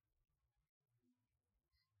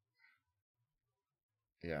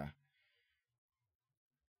yeah.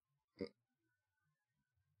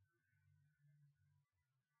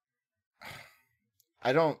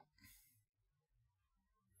 I don't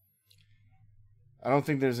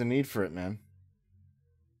think there's a need for it, man.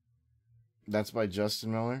 That's by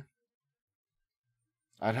Justin Miller.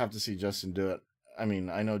 I'd have to see Justin do it. I mean,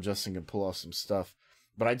 I know Justin can pull off some stuff,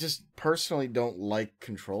 but I just personally don't like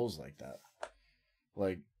controls like that.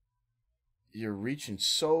 Like, you're reaching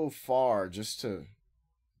so far just to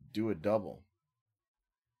do a double.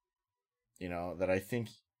 You know, that I think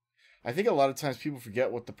a lot of times people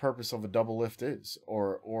forget what the purpose of a double lift is,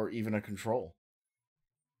 or even a control.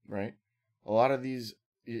 Right? A lot of these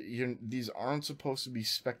aren't supposed to be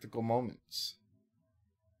spectacle moments.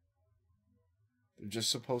 They're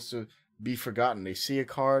just supposed to be forgotten. They see a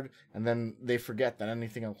card and then they forget that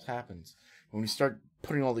anything else happens. When we start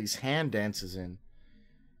putting all these hand dances in,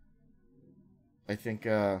 I think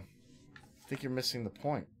you're missing the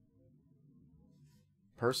point.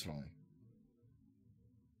 Personally.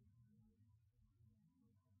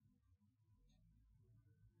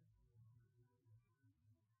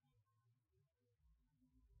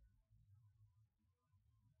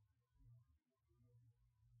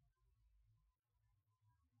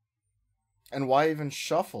 And why even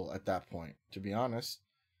shuffle at that point, to be honest?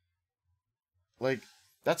 Like,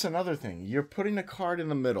 that's another thing. You're putting a card in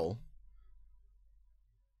the middle.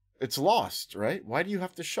 It's lost, right? Why do you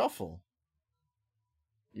have to shuffle?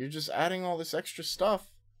 You're just adding all this extra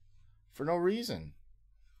stuff for no reason.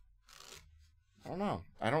 I don't know.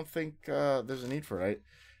 I don't think there's a need for it.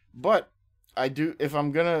 But I do, if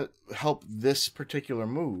I'm going to help this particular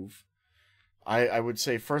move, I would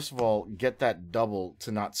say, first of all, get that double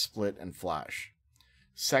to not split and flash.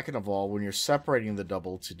 Second of all, when you're separating the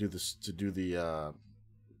double to do this, to do the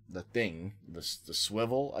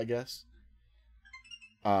swivel, I guess.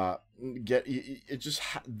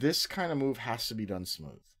 This kind of move has to be done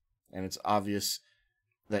smooth, and it's obvious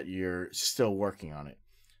that you're still working on it.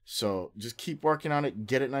 So just keep working on it,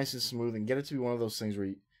 get it nice and smooth, and get it to be one of those things where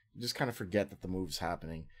you just kind of forget that the move's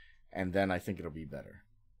happening, and then I think it'll be better.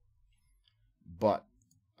 But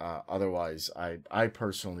otherwise, I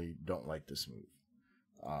personally don't like this move.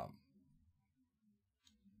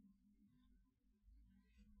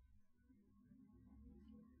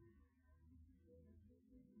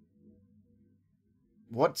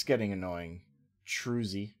 What's getting annoying?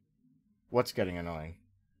 Truzy. What's getting annoying?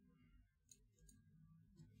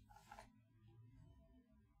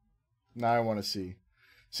 Now I want to see.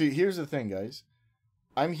 See, here's the thing, guys.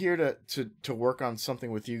 I'm here to work on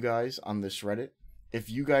something with you guys on this Reddit. If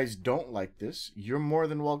you guys don't like this, you're more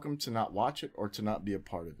than welcome to not watch it or to not be a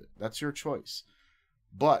part of it. That's your choice.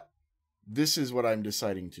 But this is what I'm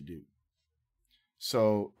deciding to do.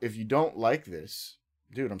 So if you don't like this,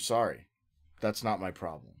 dude, I'm sorry. That's not my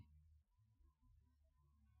problem.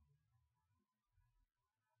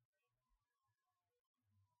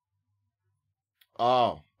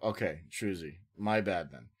 Oh, okay, Truzy. My bad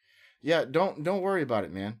then. Yeah, don't worry about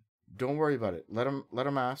it, man. Don't worry about it. Let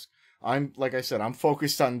him ask. I'm, like I said, I'm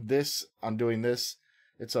focused on this, on doing this.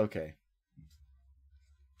 It's okay.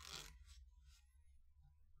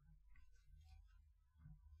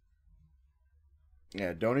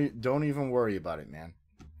 Yeah, don't even worry about it, man.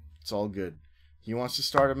 It's all good. He wants to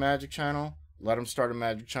start a magic channel. Let him start a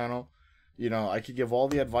magic channel. You know, I could give all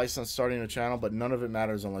the advice on starting a channel, but none of it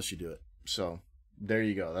matters unless you do it. So, there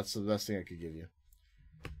you go. That's the best thing I could give you.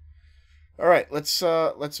 All right, let's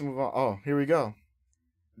move on. Oh, here we go.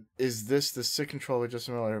 Is this the sick controller just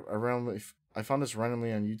I found this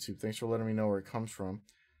randomly on YouTube. Thanks for letting me know where it comes from.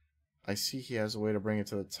 I see he has a way to bring it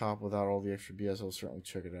to the top without all the extra BS. I'll certainly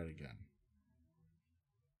check it out again.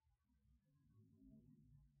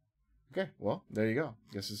 Okay, well, there you go.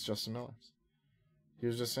 Guess it's Justin Miller's. He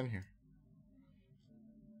was just in here.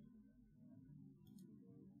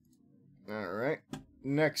 Alright,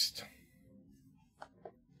 next.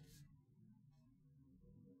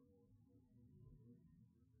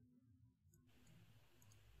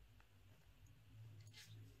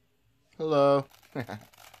 Hello.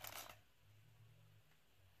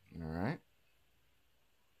 Alright.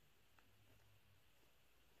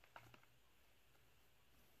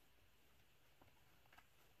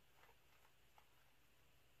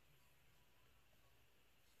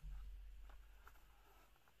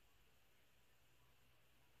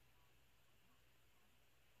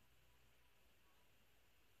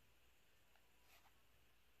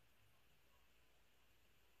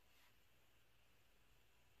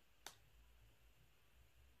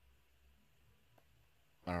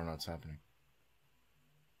 I don't know what's happening.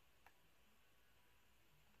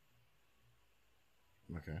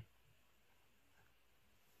 Okay.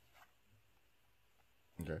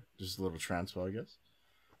 Okay. Just a little transfer, I guess.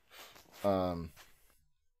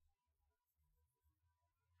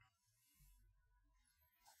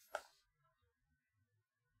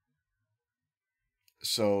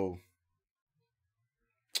 So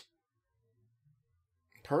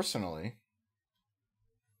personally,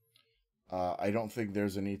 I don't think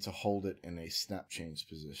there's a need to hold it in a snap change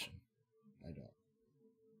position. I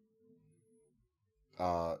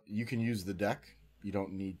don't. You can use the deck. You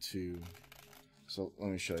don't need to. So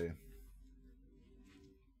let me show you.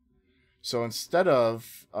 So instead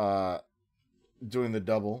of doing the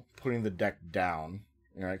double, putting the deck down,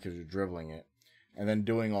 right, because you're dribbling it, and then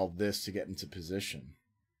doing all this to get into position,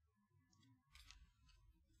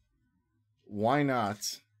 why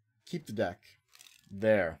not keep the deck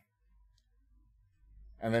there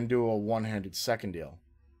and then do a one-handed second deal?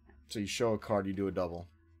 So you show a card, you do a double,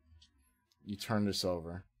 you turn this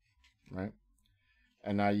over, right?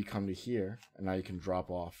 And now you come to here, and now you can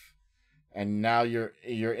drop off. And now you're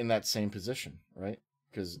in that same position, right?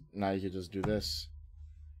 Because now you can just do this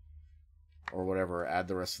or whatever, add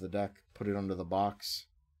the rest of the deck, put it under the box,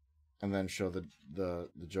 and then show the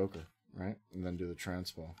Joker, right? And then do the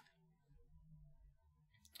transpo.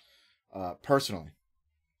 Personally,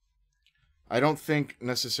 I don't think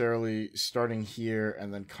necessarily starting here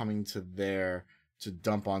and then coming to there to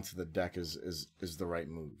dump onto the deck is the right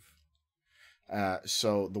move.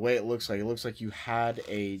 So the way it looks like you had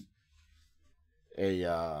a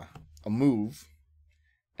move,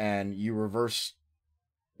 and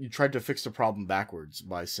you tried to fix the problem backwards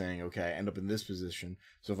by saying, okay, I end up in this position,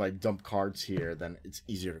 so if I dump cards here, then it's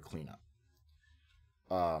easier to clean up.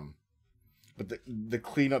 But the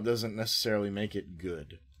cleanup doesn't necessarily make it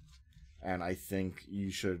good. And I think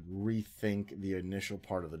you should rethink the initial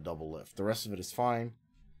part of the double lift. The rest of it is fine.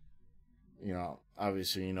 You know,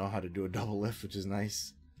 obviously you know how to do a double lift, which is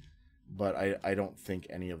nice. But I don't think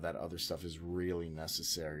any of that other stuff is really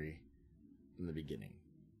necessary in the beginning.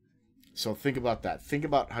 So think about that. Think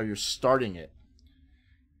about how you're starting it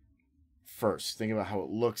first. Think about how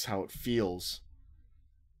it looks, how it feels.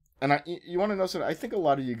 And you want to know something? I think a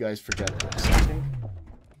lot of you guys forget this.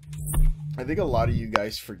 I think a lot of you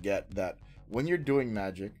guys forget that when you're doing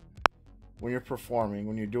Magic, when you're performing,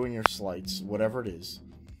 when you're doing your slights, whatever it is,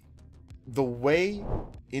 the way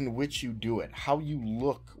in which you do it, how you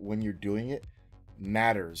look when you're doing it,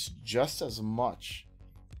 matters just as much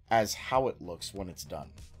as how it looks when it's done.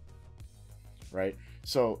 Right?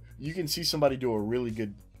 So you can see somebody do a really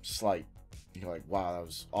good sleight. You're like, wow, that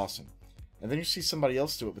was awesome. And then you see somebody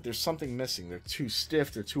else do it, but there's something missing. They're too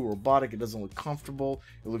stiff, they're too robotic, it doesn't look comfortable,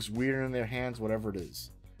 it looks weird in their hands, whatever it is.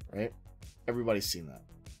 Right? Everybody's seen that.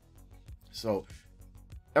 So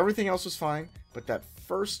everything else was fine, but that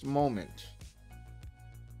first moment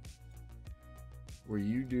where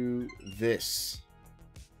you do this,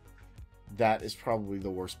 that is probably the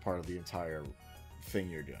worst part of the entire thing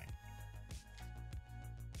you're doing.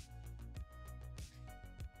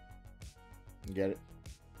 You get it?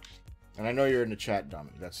 And I know you're in the chat,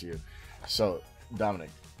 Dominic. That's you. So, Dominic,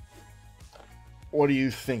 what do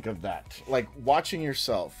you think of that? Like, watching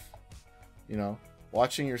yourself, you know,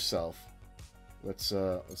 watching yourself. Let's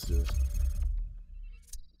do this.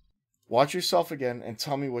 Watch yourself again and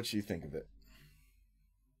tell me what you think of it.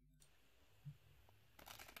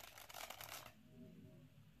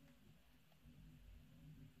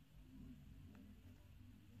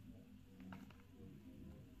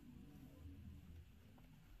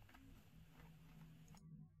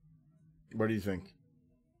 What do you think?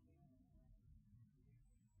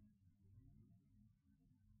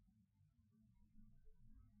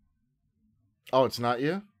 Oh, it's not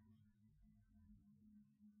you?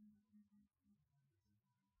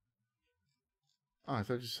 Oh, I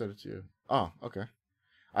thought you said it's you. Oh, okay.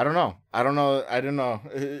 I don't know. I don't know. I don't know.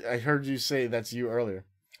 I heard you say that's you earlier.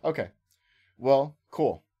 Okay. Well,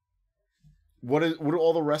 cool. What do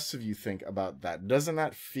all the rest of you think about that? Doesn't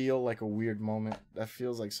that feel like a weird moment? That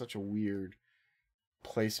feels like such a weird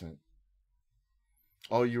placement.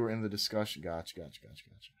 Oh, you were in the discussion. Gotcha.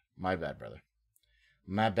 My bad, brother.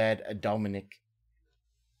 My bad, Dominic.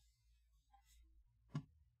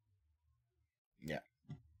 Yeah.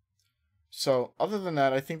 So, other than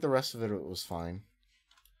that, I think the rest of it was fine.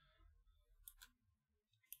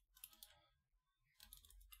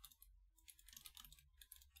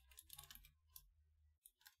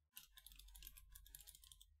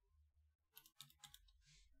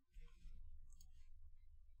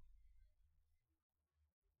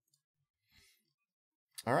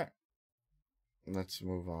 All right. Let's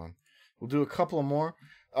move on. We'll do a couple of more.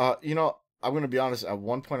 I'm gonna be honest. At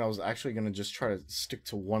one point, I was actually gonna just try to stick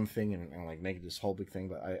to one thing and like make this whole big thing,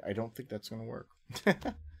 but I don't think that's gonna work.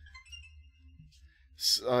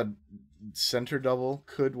 uh, center double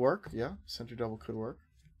could work. Yeah, center double could work.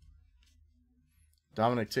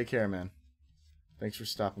 Dominic, take care, man. Thanks for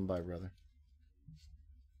stopping by, brother.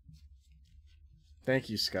 Thank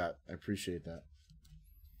you, Scott. I appreciate that.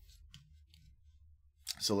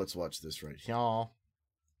 So let's watch this right here.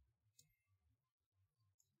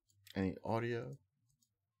 Any audio?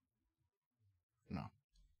 No.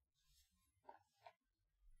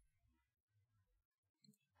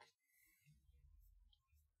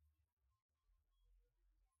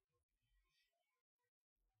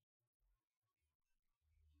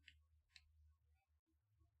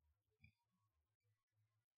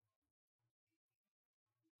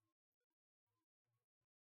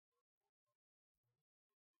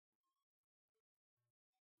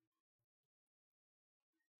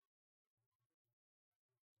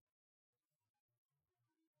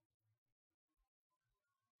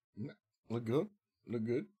 Look good. Look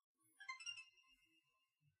good.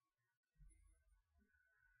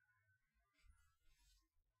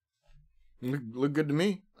 Look good to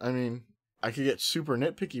me. I mean, I could get super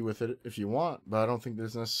nitpicky with it if you want, but I don't think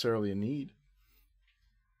there's necessarily a need.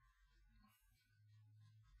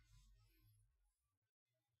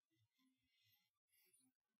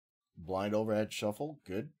 Blind overhead shuffle,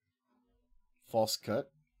 good. False cut,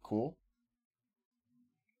 cool.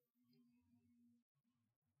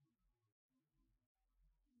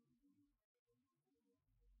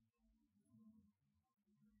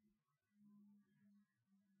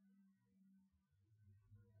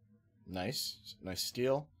 Nice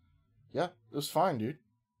steal. Yeah, it was fine, dude.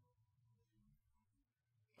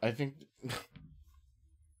 I think,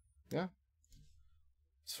 yeah,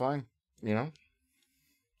 it's fine. You know.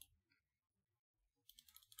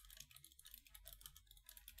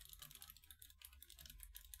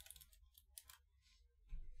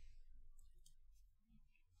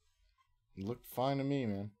 It looked fine to me,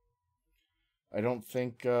 man. I don't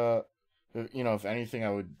think, if anything, I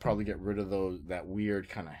would probably get rid of that weird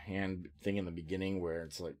kind of hand thing in the beginning where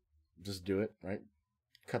it's like, just do it, right?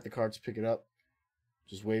 Cut the cards, pick it up,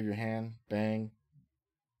 just wave your hand, bang,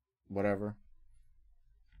 whatever.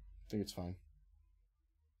 I think it's fine.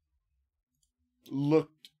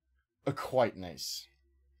 Looked quite nice.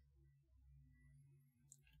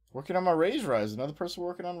 Working on my raise rise. Another person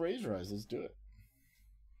working on raise rise. Let's do it.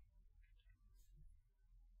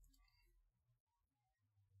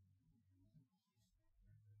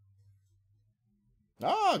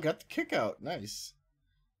 Ah, got the kick out. Nice.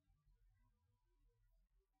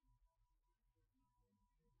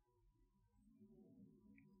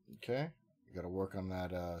 Okay. Got to work on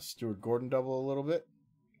that Stuart Gordon double a little bit.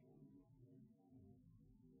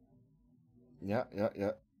 Yeah.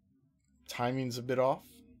 Timing's a bit off.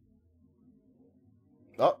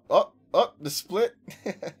 Oh, the split.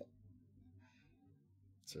 It's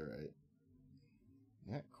all right.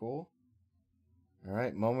 Yeah, cool. All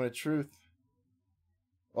right, moment of truth.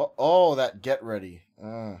 Oh, that get ready.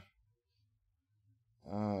 Oh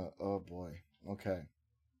boy. Okay.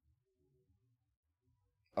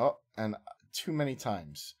 Oh, and too many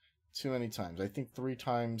times. I think 3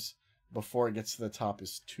 times before it gets to the top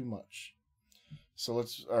is too much. So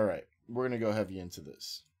all right, we're going to go heavy into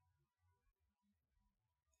this.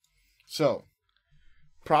 So,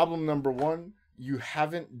 problem number 1, you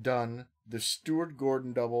haven't done the Stuart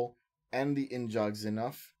Gordon double and the in-jogs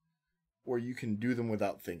enough, or you can do them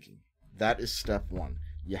without thinking. That is step 1.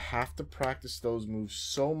 You have to practice those moves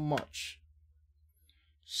so much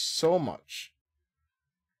so much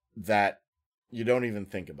that you don't even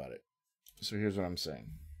think about it. So here's what I'm saying.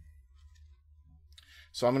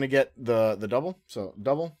 So I'm going to get the double. So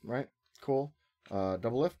double, right? Cool.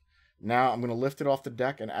 Double lift. Now I'm going to lift it off the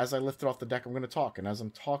deck. And as I lift it off the deck, I'm going to talk. And as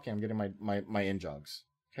I'm talking, I'm getting my in jogs.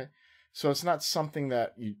 Okay. So it's not something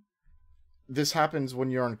that you... This happens when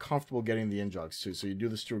you're uncomfortable getting the in jogs too. So you do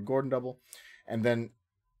the Stuart Gordon double. And then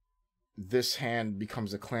this hand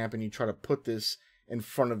becomes a clamp. And you try to put this in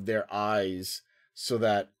front of their eyes so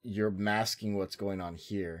that you're masking what's going on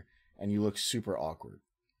here. And you look super awkward.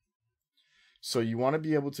 So you want to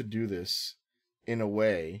be able to do this in a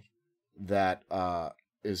way that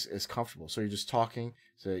is comfortable. So you're just talking,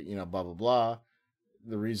 say, you know, blah, blah, blah.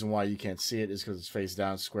 The reason why you can't see it is because it's face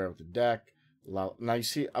down, square with the deck. Now you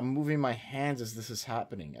see, I'm moving my hands as this is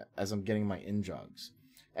happening, as I'm getting my in jogs.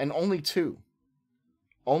 And only 2.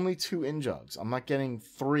 Only 2 in jogs. I'm not getting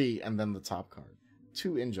 3 and then the top card.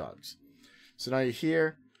 2 in jogs. So now you're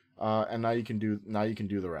here, and now you can do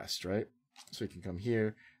the rest, right? So you can come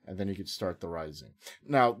here, and then you can start the rising.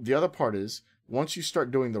 Now, the other part is, once you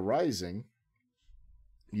start doing the rising,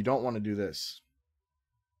 you don't want to do this.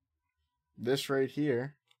 This right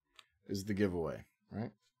here is the giveaway,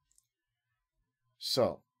 right?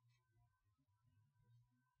 So,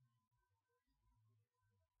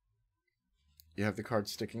 you have the card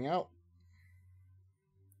sticking out.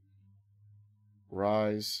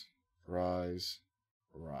 Rise, rise,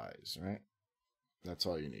 rise, right? That's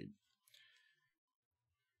all you need.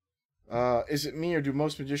 Is it me, or do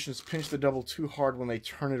most magicians pinch the double too hard when they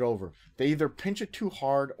turn it over? They either pinch it too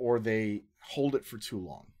hard or they hold it for too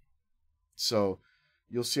long. So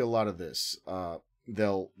you'll see a lot of this.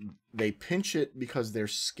 They pinch it because they're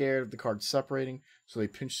scared of the card separating, so they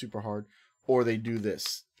pinch super hard, or they do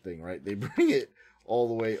this thing, right? They bring it all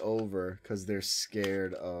the way over because they're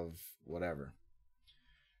scared of whatever.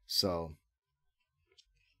 So,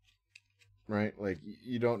 right? Like,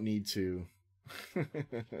 you don't need to do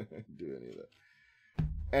any of that.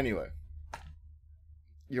 Anyway,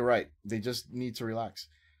 you're right. They just need to relax.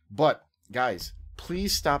 But, guys,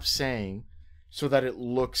 please stop saying so that it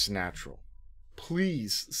looks natural.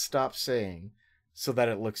 Please stop saying so that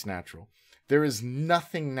it looks natural. There is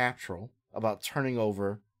nothing natural about turning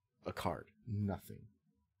over a card. Nothing.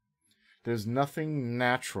 There's nothing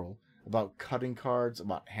natural about cutting cards,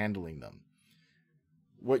 about handling them.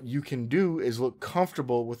 What you can do is look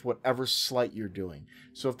comfortable with whatever sleight you're doing.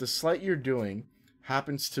 So if the sleight you're doing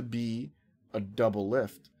happens to be a double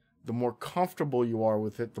lift, the more comfortable you are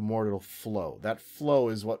with it, the more it'll flow. That flow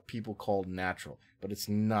is what people call natural, but it's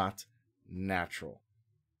not natural.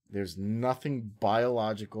 There's nothing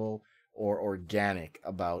biological or organic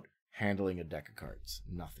about handling a deck of cards.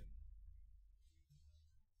 Nothing.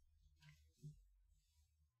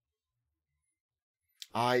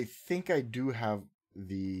 I think I do have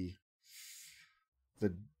the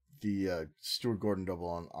Stuart Gordon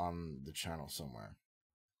double on the channel somewhere.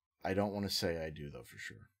 I don't want to say I do though for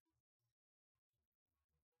sure.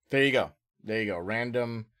 There you go. There you go.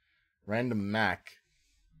 Random Mac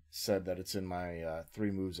said that it's in my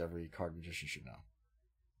 3 moves every card magician should know.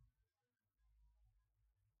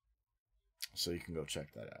 So you can go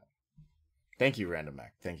check that out. Thank you, Random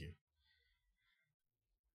Mac. Thank you.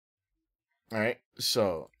 All right.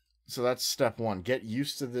 So that's step 1. Get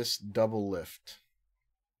used to this double lift.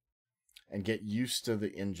 And get used to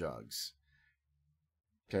the in jogs.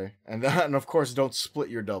 Okay? And of course, don't split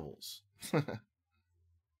your doubles.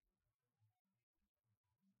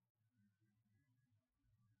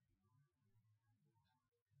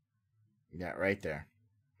 Yeah, right there.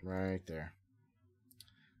 Right there.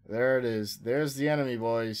 There it is. There's the enemy,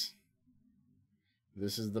 boys.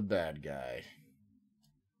 This is the bad guy.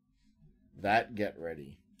 That get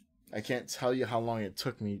ready. I can't tell you how long it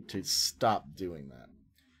took me to stop doing that.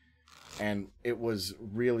 And it was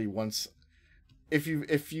really once... If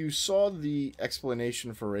you saw the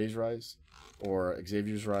explanation for Ray's Rise, or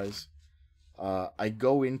Xavier's Rise, I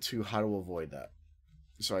go into how to avoid that.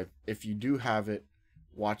 So if you do have it,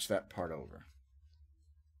 watch that part over.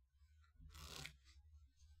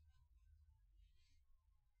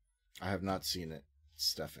 I have not seen it,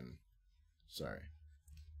 Stefan. Sorry.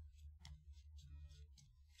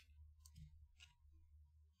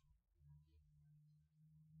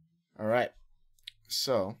 All right.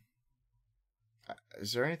 So,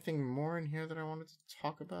 is there anything more in here that I wanted to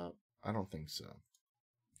talk about? I don't think so.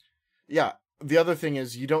 Yeah, the other thing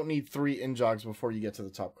is you don't need 3 in jogs before you get to the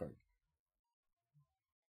top card.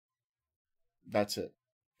 That's it.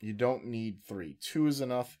 You don't need 3. 2 is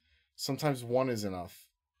enough. Sometimes 1 is enough.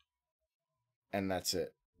 And that's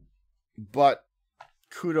it. But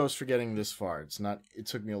kudos for getting this far. It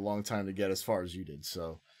took me a long time to get as far as you did,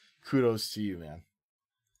 so kudos to you, man.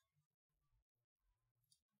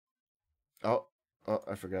 Oh,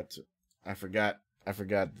 I forgot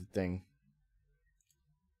the thing.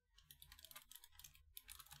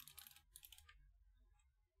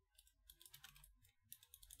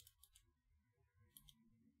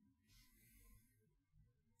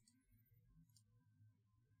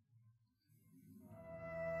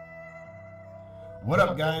 What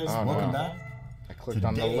up, guys? Oh, Welcome no. back. I clicked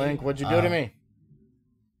on the link. What'd you do to me?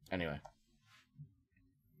 Anyway.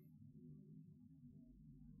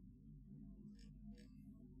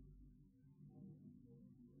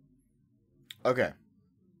 Okay.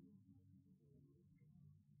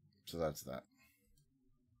 So that's that.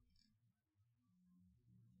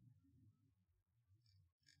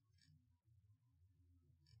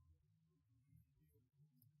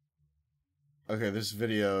 Okay, this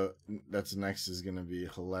video that's next is going to be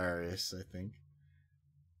hilarious, I think.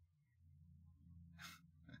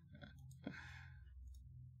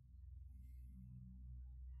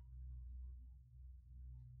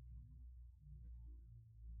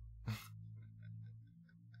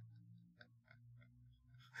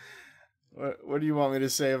 What do you want me to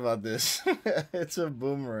say about this? It's a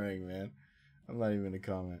boomerang, man. I'm not even going to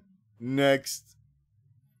comment. Next.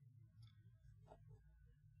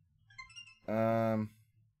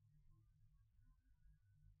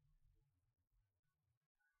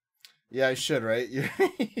 Yeah, I should, right?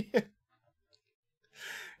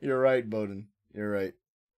 You're right, Bowden. You're right.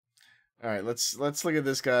 All right, let's look at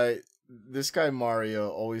this guy. This guy Mario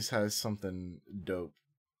always has something dope,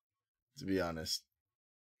 to be honest.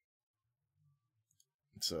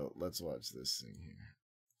 So let's watch this thing here.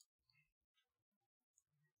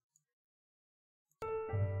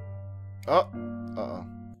 Oh, uh-oh.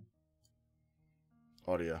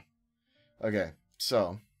 Audio. Okay,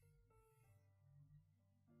 so.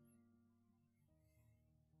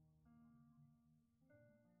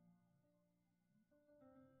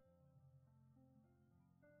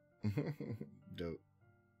 Dope.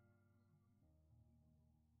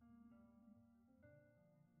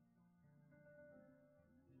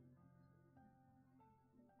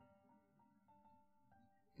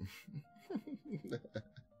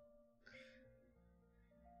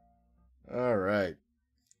 All right.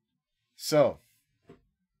 So,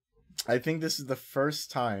 I think this is the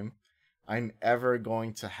first time I'm ever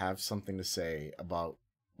going to have something to say about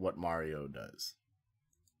what Mario does.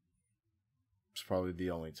 It's probably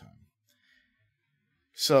the only time.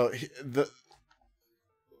 So,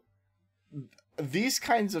 these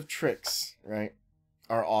kinds of tricks, right,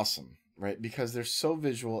 are awesome, right? Because they're so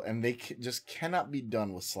visual and they just cannot be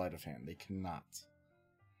done with sleight of hand. They cannot.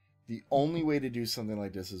 The only way to do something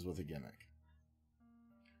like this is with a gimmick.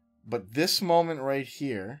 But this moment right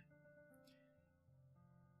here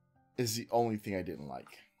is the only thing I didn't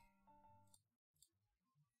like.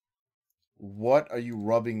 What are you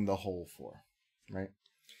rubbing the hole for, right?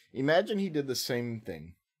 Imagine he did the same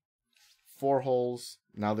thing. 4 holes,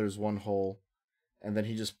 now there's 1 hole, and then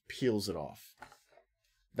he just peels it off.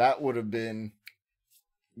 That would have ended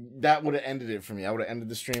it for me. I would have ended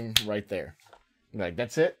the stream right there. Like,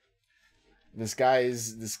 that's it. This guy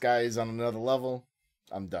is on another level.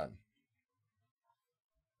 I'm done.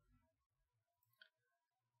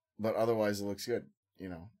 But otherwise, it looks good, you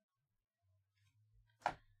know.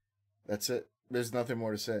 That's it. There's nothing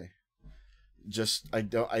more to say. Just I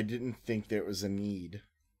didn't think there was a need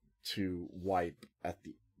to wipe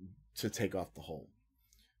to take off the hole.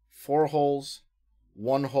 4 holes,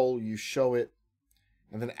 1 hole you show it,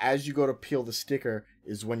 and then as you go to peel the sticker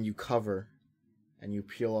is when you cover and you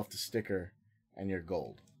peel off the sticker and you're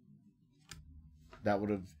gold. That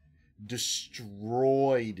would have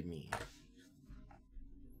destroyed me.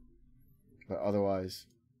 But otherwise,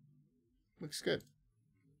 looks good.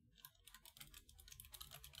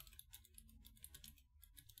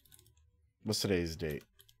 What's today's date?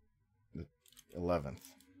 The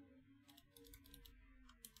 11th.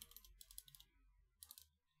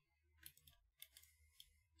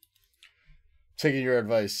 Taking your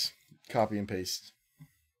advice. Copy and paste.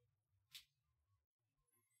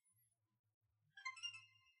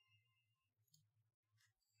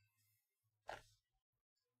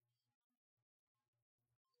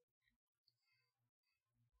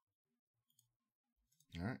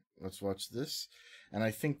 All right, let's watch this. And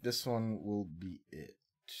I think this one will be it.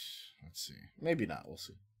 Let's see. Maybe not. We'll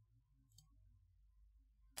see.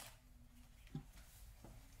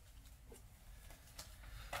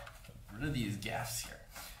 Get rid of these gaffs here.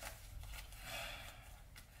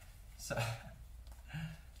 So,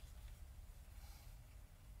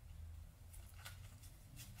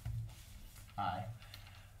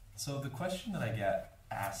 So the question that I get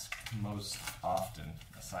asked most often,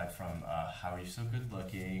 aside from how are you so good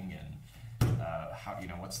looking and how, you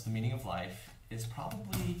know, what's the meaning of life, is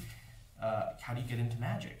probably how do you get into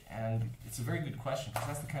magic? And it's a very good question, because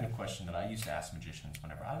that's the kind of question that I used to ask magicians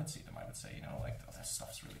whenever I would see them. I would say, you know, like, oh, that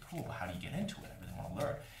stuff's really cool, but how do you get into it? I really want to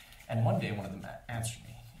learn. And one day, one of them answered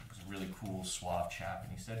me. He was a really cool, suave chap,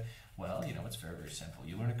 and he said, well, you know, it's very, very simple.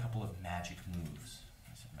 You learn a couple of magic moves.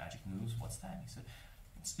 I said, magic moves? What's that? He said,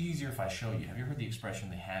 it's easier if I show you. Have you heard the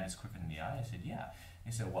expression, the hand is quicker than the eye? I said, yeah.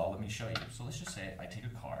 He said, well, let me show you. So let's just say I take a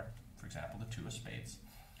card, for example, the 2 of spades,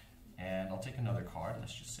 and I'll take another card,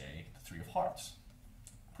 let's just say the 3 of hearts.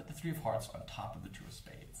 Put the 3 of hearts on top of the 2 of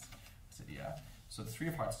spades. I said, yeah. So the 3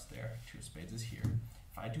 of hearts is there, 2 of spades is here.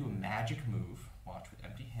 If I do a magic move, watch with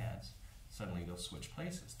empty hands, suddenly they'll switch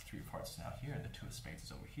places. The 3 of hearts is now here, and the 2 of spades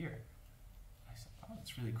is over here. I said, oh,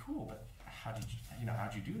 that's really cool, but how did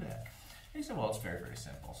how'd you do that? And he said, well, it's very, very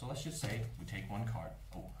simple. So let's just say we take one card.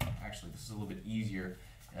 Oh, actually, this is a little bit easier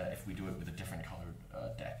if we do it with a different colored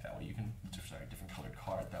deck. That way you can, different colored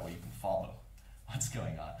card. That way you can follow what's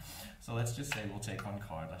going on. So let's just say we'll take one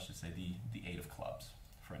card. Let's just say the 8 of clubs,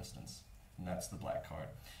 for instance. And that's the black card.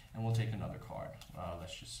 And we'll take another card.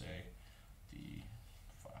 Let's just say the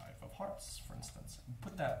 5 of hearts, for instance. And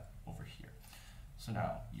put that over here. So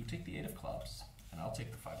now you take the 8 of clubs, and I'll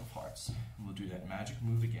take the 5 of hearts. And we'll do that magic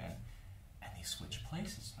move again. And they switch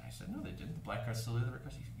places. And I said, no, they didn't. The black card's still there.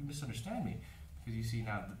 You misunderstand me. Because you see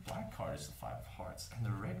now the black card is the 5 of hearts, and the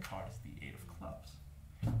red card is the 8 of clubs.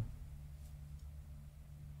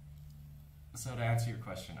 So to answer your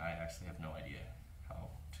question, I actually have no idea how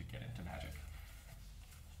to get into magic.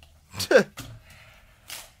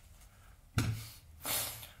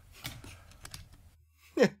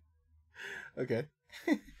 Okay.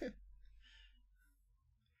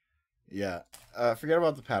 Yeah. Forget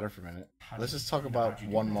about the pattern for a minute. Let's just talk about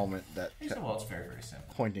one moment that kept well, it's very, very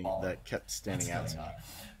simple. Pointing that kept standing out to me.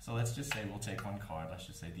 So let's just say we'll take one card. Let's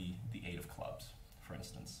just say the 8 of clubs, for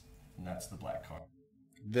instance. And that's the black card.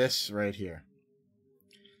 This right here.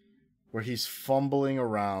 Where he's fumbling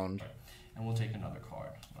around. And we'll take another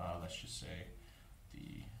card. Let's just say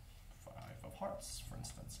the 5 of hearts, for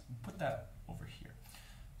instance. And put that over here.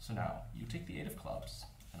 So now, you take the 8 of clubs,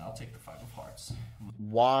 and I'll take the 5 of hearts.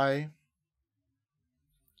 Why,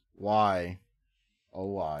 oh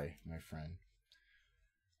why, my friend,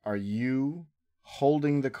 are you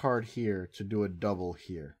holding the card here to do a double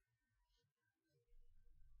here?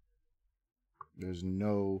 There's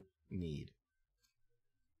no need.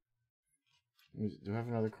 Do I have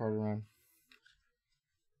another card around?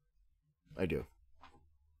 I do.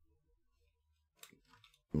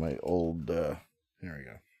 My old, here we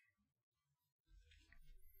go.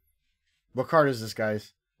 What card is this,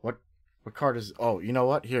 guys? What card is... Oh, you know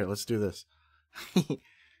what? Here, let's do this.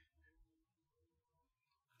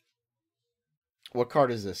 What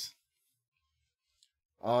card is this?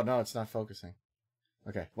 Oh, no, it's not focusing.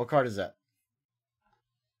 Okay, what card is that?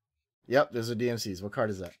 Yep, there's a DMCs. What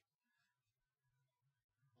card is that?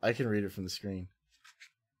 I can read it from the screen.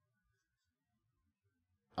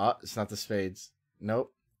 Ah, it's not the spades.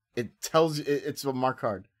 Nope. It tells you... It's a mark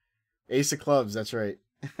card. Ace of clubs, that's right.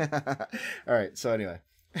 Alright, so anyway.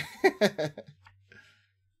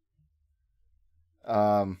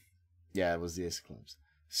 Yeah, it was the Ace of Clubs.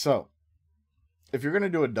 So, if you're going to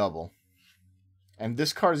do a double, and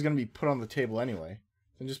this card is going to be put on the table anyway,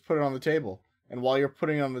 then just put it on the table. And while you're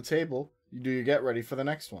putting it on the table, you do your get ready for the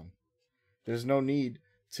next one. There's no need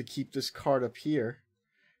to keep this card up here,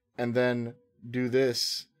 and then do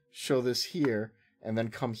this, show this here, and then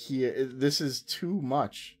come here. This is too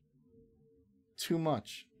much. Too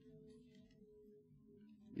much.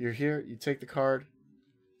 You're here, you take the card,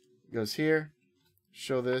 it goes here,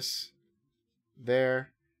 show this,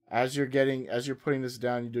 there. As you're putting this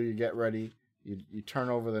down, you do your get ready, you turn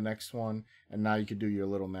over the next one, and now you can do your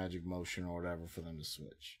little magic motion or whatever for them to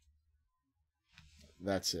switch.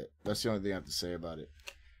 That's it. That's the only thing I have to say about it.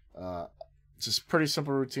 It's just a pretty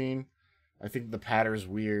simple routine. I think the pattern's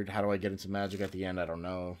weird. How do I get into magic at the end? I don't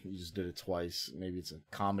know. You just did it twice. Maybe it's a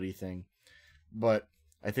comedy thing. But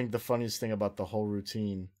I think the funniest thing about the whole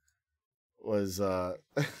routine was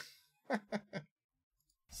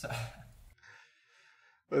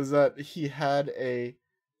was that he had a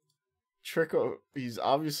trick. He's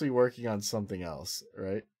obviously working on something else,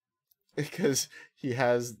 right? Because he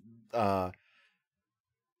has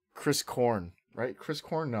Chris Korn, right? Chris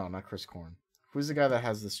Korn? No, not Chris Korn. Who's the guy that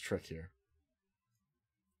has this trick here?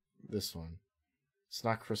 This one. It's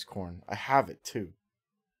not Chris Korn. I have it too.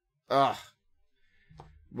 Ugh.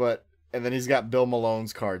 But, and then he's got Bill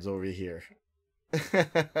Malone's cards over here.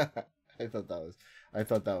 I thought that was... I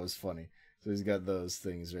thought that was funny. So he's got those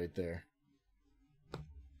things right there.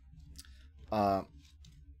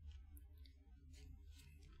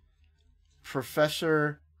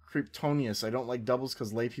 Professor Kryptonius, I don't like doubles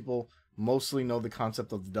because lay people mostly know the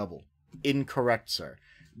concept of the double. Incorrect, sir.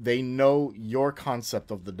 They know your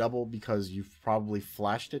concept of the double because you've probably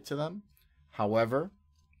flashed it to them. However,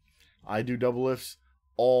 I do double lifts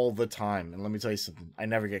all the time. And let me tell you something. I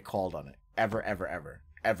never get called on it. Ever, ever, ever,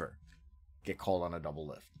 ever get called on a double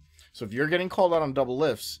lift. So if you're getting called out on double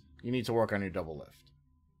lifts, you need to work on your double lift.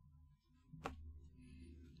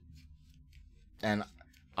 And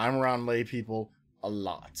I'm around lay people a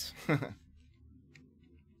lot.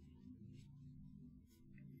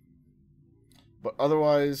 But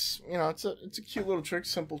otherwise, you know, it's a cute little trick,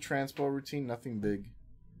 simple transpo routine, nothing big.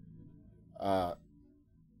 Not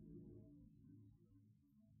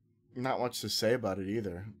much to say about it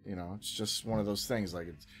either. You know, it's just one of those things. Like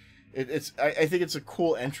I think it's a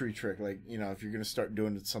cool entry trick. Like, you know, if you're gonna start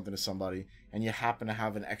doing something to somebody and you happen to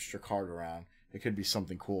have an extra card around, it could be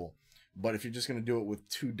something cool. But if you're just gonna do it with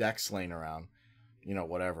 2 decks laying around, you know,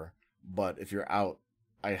 whatever. But if you're out,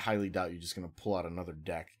 I highly doubt you're just gonna pull out another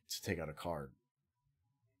deck to take out a card.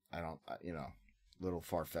 You know, a little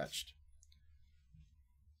far-fetched.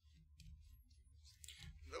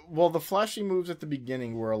 Well, the flashy moves at the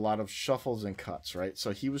beginning were a lot of shuffles and cuts, right?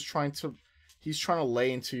 So he's trying to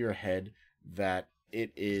lay into your head that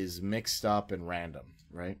it is mixed up and random,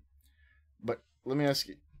 right? But let me ask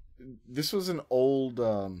you, this was an old,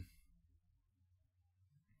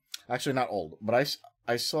 actually not old, but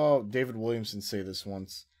I saw David Williamson say this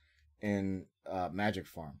once in Magic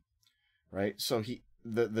Farm, right? So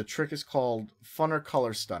the trick is called Funner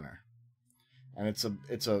Color Stunner, and it's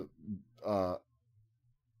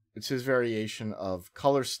his variation of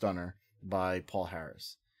Color Stunner by Paul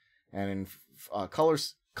Harris. And in Color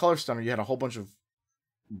Stunner, you had a whole bunch of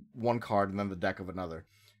one card and then the deck of another.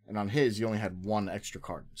 And on his, you only had one extra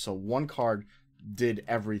card. So one card did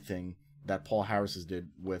everything that Paul Harris's did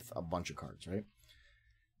with a bunch of cards, right?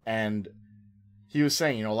 And he was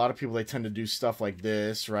saying, you know, a lot of people, they tend to do stuff like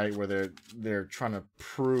this, right? Where they're trying to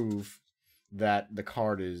prove that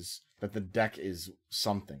the deck is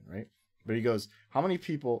something, right? But he goes, how many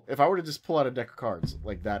people, if I were to just pull out a deck of cards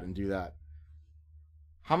like that and do that,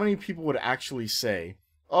 how many people would actually say,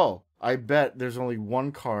 oh, I bet there's only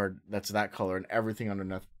one card that's that color and everything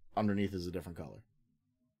underneath is a different color?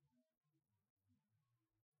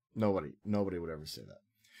 Nobody would ever say that.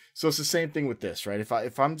 So it's the same thing with this, right?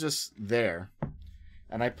 If I'm just there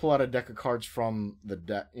and I pull out a deck of cards from the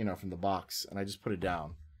deck, you know, from the box, and I just put it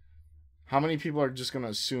down, how many people are just going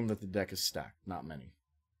to assume that the deck is stacked? Not many.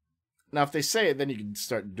 Now, if they say it, then you can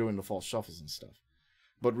start doing the false shuffles and stuff.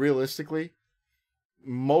 But realistically,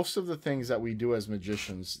 most of the things that we do as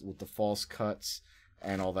magicians with the false cuts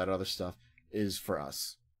and all that other stuff is for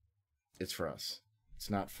us. It's for us. It's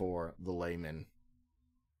not for the layman.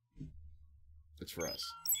 It's for us.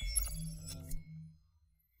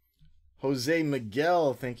 Jose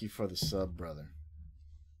Miguel, thank you for the sub, brother.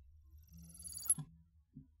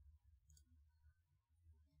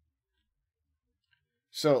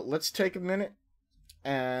 So let's take a minute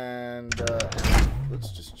and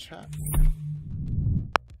let's just chat.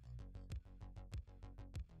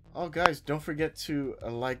 Oh, guys, don't forget to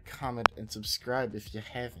like, comment, and subscribe if you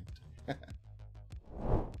haven't.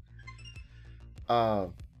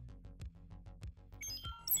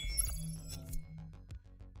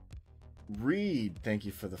 Reed, thank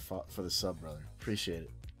you for the sub, brother. Appreciate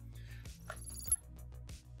it.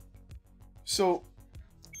 So,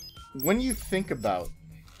 when you think about,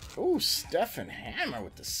 oh, Stefan Hammer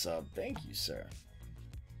with the sub, thank you, sir.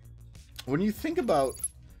 When you think about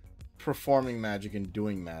performing magic and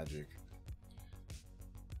doing magic,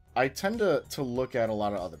 I tend to look at a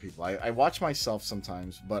lot of other people. I watch myself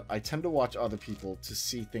sometimes, but I tend to watch other people to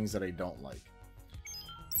see things that I don't like.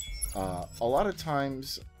 A lot of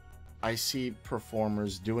times I see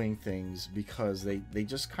performers doing things because they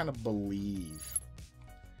just kind of believe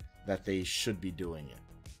that they should be doing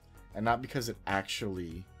it, and not because it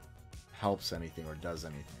actually helps anything or does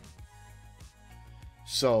anything.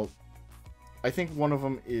 So I think one of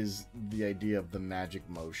them is the idea of the magic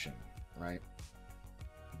motion, right?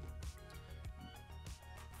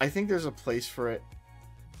 I think there's a place for it,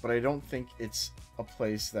 but I don't think it's a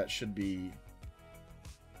place that should be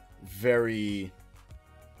very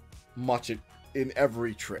much in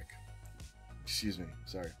every trick. Excuse me,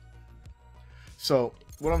 sorry. So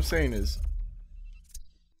what I'm saying is,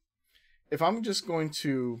 if I'm just going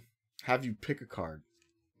to have you pick a card,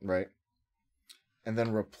 right, and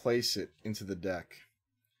then replace it into the deck,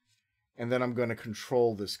 and then I'm going to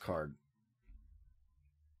control this card,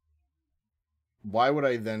 why would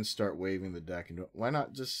I then start waving the deck? And why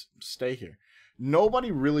not just stay here?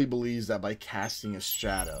 Nobody really believes that by casting a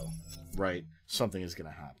shadow, right, something is going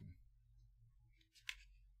to happen.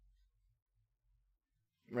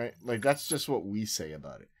 Right? Like, that's just what we say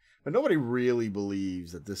about it. But nobody really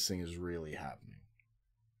believes that this thing is really happening.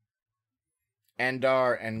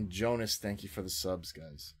 Andar and Jonas, thank you for the subs,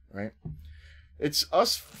 guys. Right? It's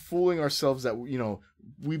us fooling ourselves that, you know,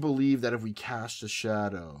 we believe that if we cast a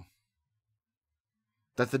shadow,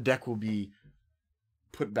 that the deck will be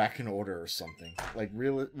put back in order or something. Like,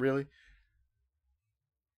 really?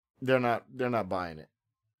 They're not buying it.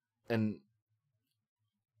 And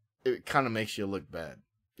it kind of makes you look bad,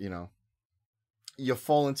 you know? You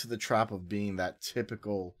fall into the trap of being that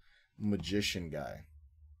typical magician guy.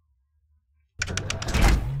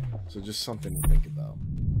 So just something to think about.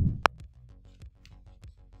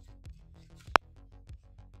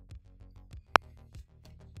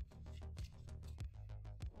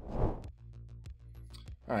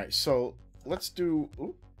 All right, so let's do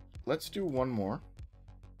one more.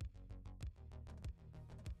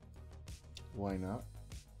 Why not?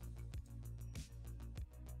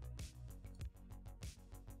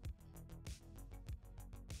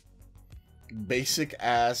 Basic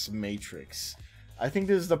ass Matrix. I think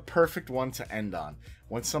this is the perfect one to end on.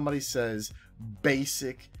 When somebody says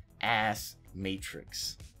basic ass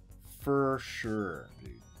Matrix. For sure,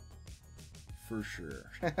 dude. For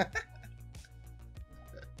sure.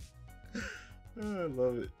 Oh, I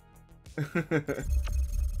love it. I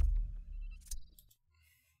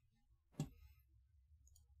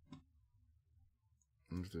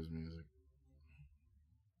wonder if there's music.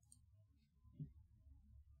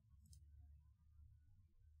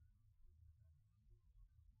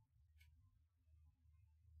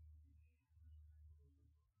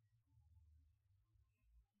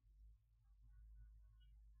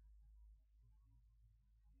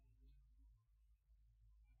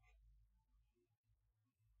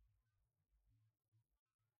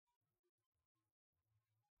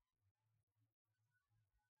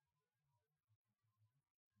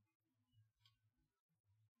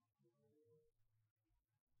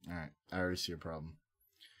 Alright, I already see a problem.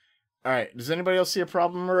 Alright, does anybody else see a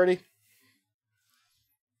problem already?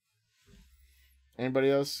 Anybody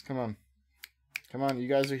else? Come on. Come on, you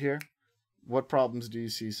guys are here. What problems do you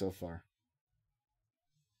see so far?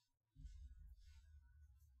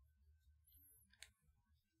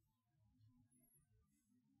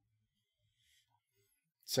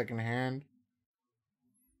 Second hand.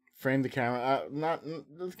 Frame the camera.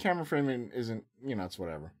 The camera framing isn't, you know, it's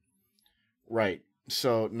whatever. Right.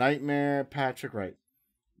 So, Nightmare, Patrick, right.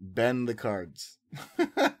 Bend the cards.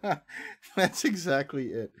 That's exactly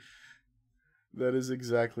it. That is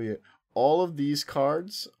exactly it. All of these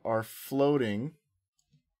cards are floating,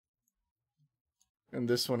 and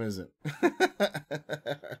this one isn't.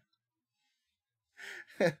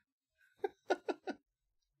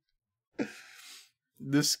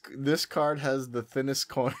 This card has the thinnest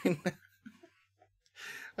coin.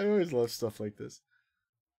 I always love stuff like this.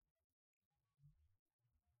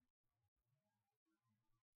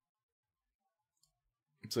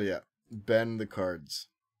 So yeah, bend the cards.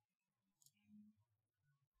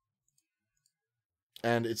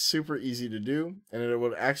 And it's super easy to do, and it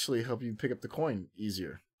would actually help you pick up the coin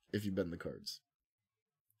easier if you bend the cards.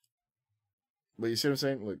 But you see what I'm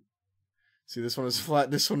saying? Look. See, this one is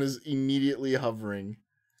flat, this one is immediately hovering.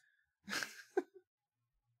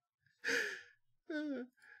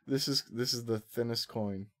 This is the thinnest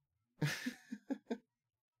coin.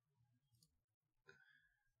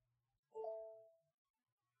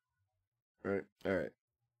 Right, alright.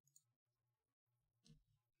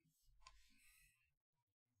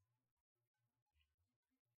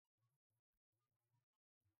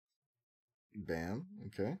 Bam,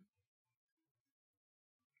 okay.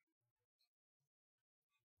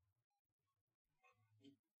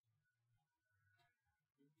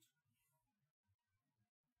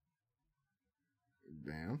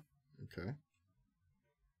 Bam, okay.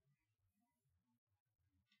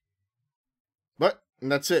 But,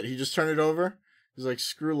 and that's it. He just turned it over. He's like,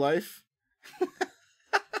 screw life.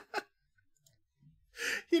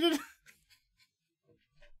 He didn't...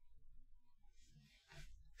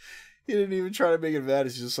 He didn't even try to make it bad.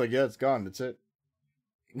 He's just like, yeah, it's gone. That's it.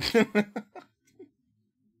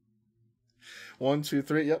 1, 2,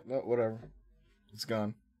 3. Yep, no, whatever. It's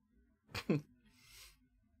gone. Right.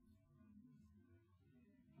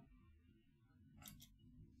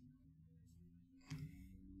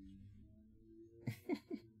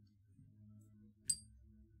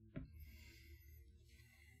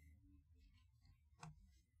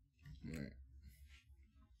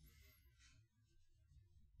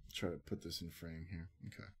 try to put this in frame here.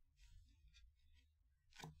 Okay.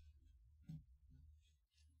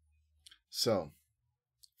 So,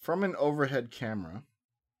 from an overhead camera,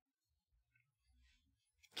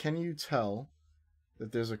 can you tell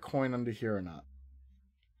that there's a coin under here or not?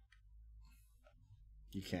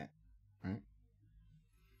 You can't, right?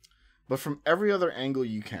 But from every other angle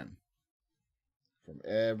you can. From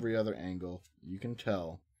every other angle, you can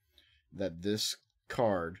tell that this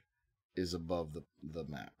card is above the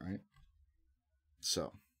mat, right?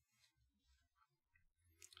 So,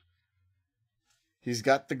 he's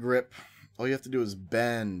got the grip. All you have to do is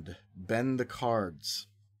bend the cards.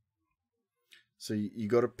 So you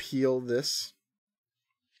go to peel this.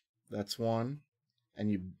 That's one.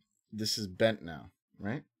 And this is bent now,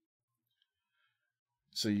 right?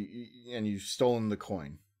 So you've stolen the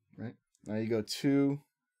coin, right? Now you go 2,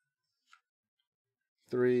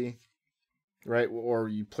 3, right? Or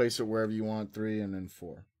you place it wherever you want, 3, and then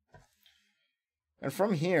 4. And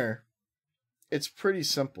from here, it's pretty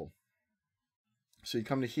simple. So you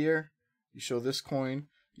come to here, you show this coin,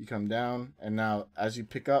 you come down, and now as you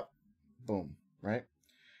pick up, boom, right?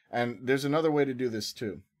 And there's another way to do this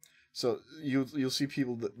too. So you'll see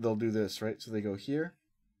people they'll do this, right? So they go here,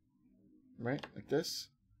 right, like this,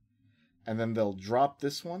 and then they'll drop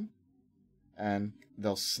this one, and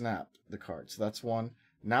they'll snap the card. So that's one.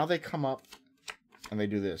 Now they come up, and they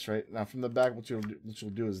do this, right? Now from the back, what you'll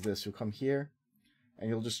do is this. You'll come here, and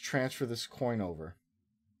you'll just transfer this coin over.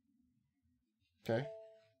 Okay?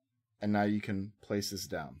 And now you can place this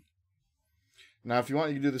down. Now if you want,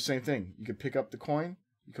 you can do the same thing. You can pick up the coin,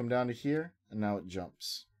 you come down to here, and now it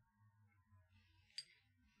jumps.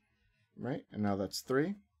 Right? And now that's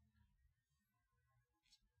 3.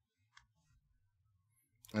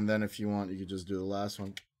 And then if you want, you could just do the last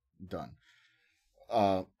one. Done.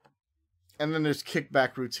 And then there's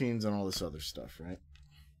kickback routines and all this other stuff, right?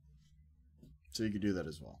 So you could do that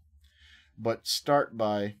as well. But start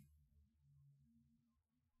by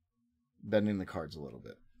bending the cards a little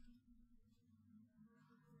bit.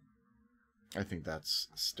 I think that's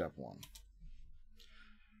step 1.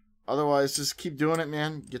 Otherwise, just keep doing it,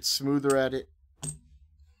 man. Get smoother at it.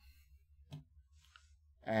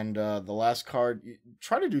 And the last card,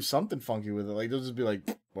 try to do something funky with it. Like, don't just be like,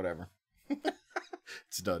 whatever.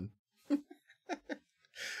 It's done.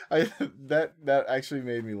 That actually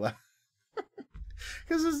made me laugh.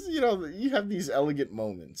 Because, you have these elegant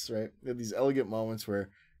moments, right? You have these elegant moments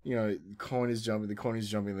where, the coin is jumping,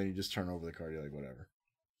 and then you just turn over the card. You're like, whatever.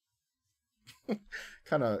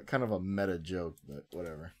 kind of a meta joke, but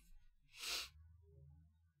whatever.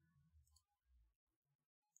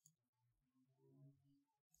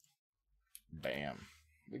 Bam.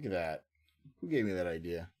 Look at that. Who gave me that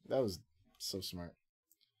idea? That was so smart.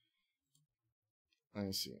 Let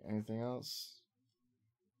me see. Anything else?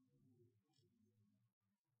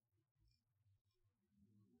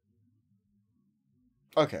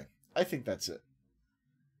 Okay. I think that's it.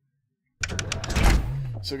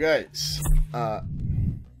 So guys,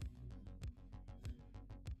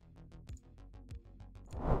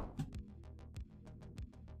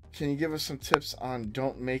 can you give us some tips on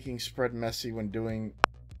don't making spread messy when doing...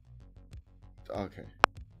 Okay.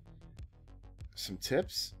 Some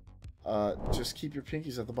tips? Just keep your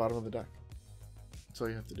pinkies at the bottom of the deck. That's all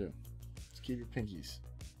you have to do. Just keep your pinkies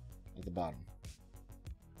at the bottom.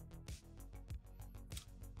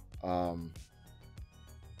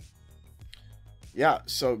 Yeah,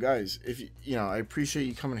 so guys, if I appreciate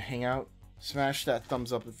you coming to hang out. Smash that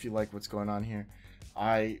thumbs up if you like what's going on here.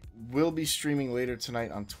 I will be streaming later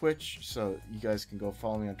tonight on Twitch, so you guys can go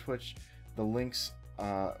follow me on Twitch. The links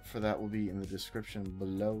for that will be in the description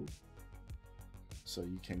below. So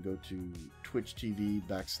you can go to Twitch TV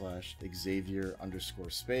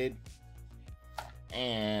 /Xavier_Spade.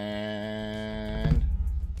 And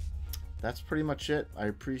that's pretty much it. I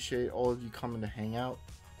appreciate all of you coming to hang out.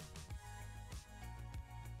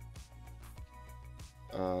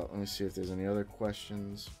 Let me see if there's any other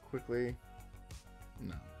questions quickly.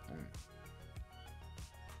 No. All right.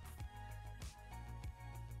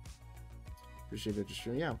 Appreciate that you're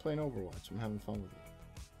streaming. Yeah, I'm playing Overwatch. I'm having fun with it.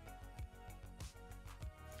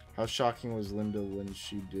 How shocking was Linda when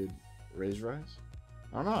she did Raise Rise?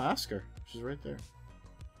 I don't know. Ask her. She's right there.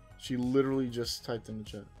 She literally just typed in the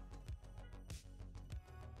chat.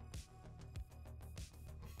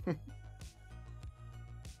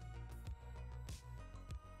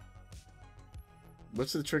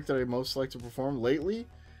 What's the trick that I most like to perform lately?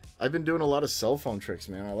 I've been doing a lot of cell phone tricks,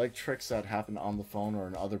 man. I like tricks that happen on the phone or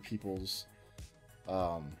in other people's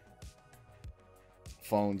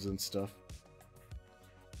phones and stuff.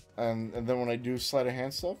 And then when I do sleight of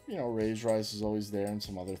hand stuff, you know, Rage Rise is always there and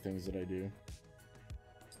some other things that I do.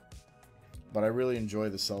 But I really enjoy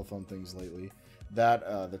the cell phone things lately.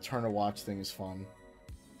 That, the Turner Watch thing is fun.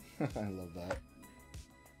 I love that.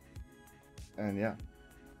 And yeah.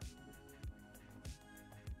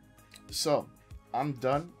 So, I'm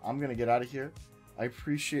done. I'm going to get out of here. I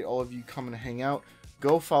appreciate all of you coming to hang out.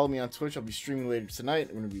 Go follow me on Twitch. I'll be streaming later tonight.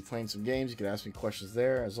 I'm going to be playing some games. You can ask me questions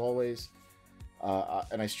there, as always.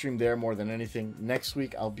 And I stream there more than anything. Next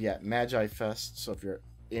week, I'll be at Magi Fest. So if you're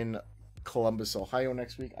in Columbus, Ohio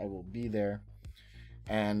next week, I will be there.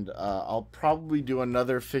 And I'll probably do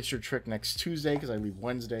another Fix Yer Trick next Tuesday because I leave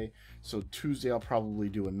Wednesday. So Tuesday, I'll probably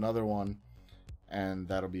do another one. And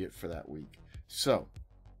that'll be it for that week. So,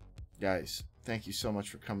 guys, thank you so much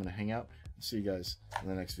for coming to hang out. I'll see you guys in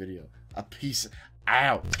the next video. A peace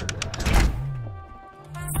out.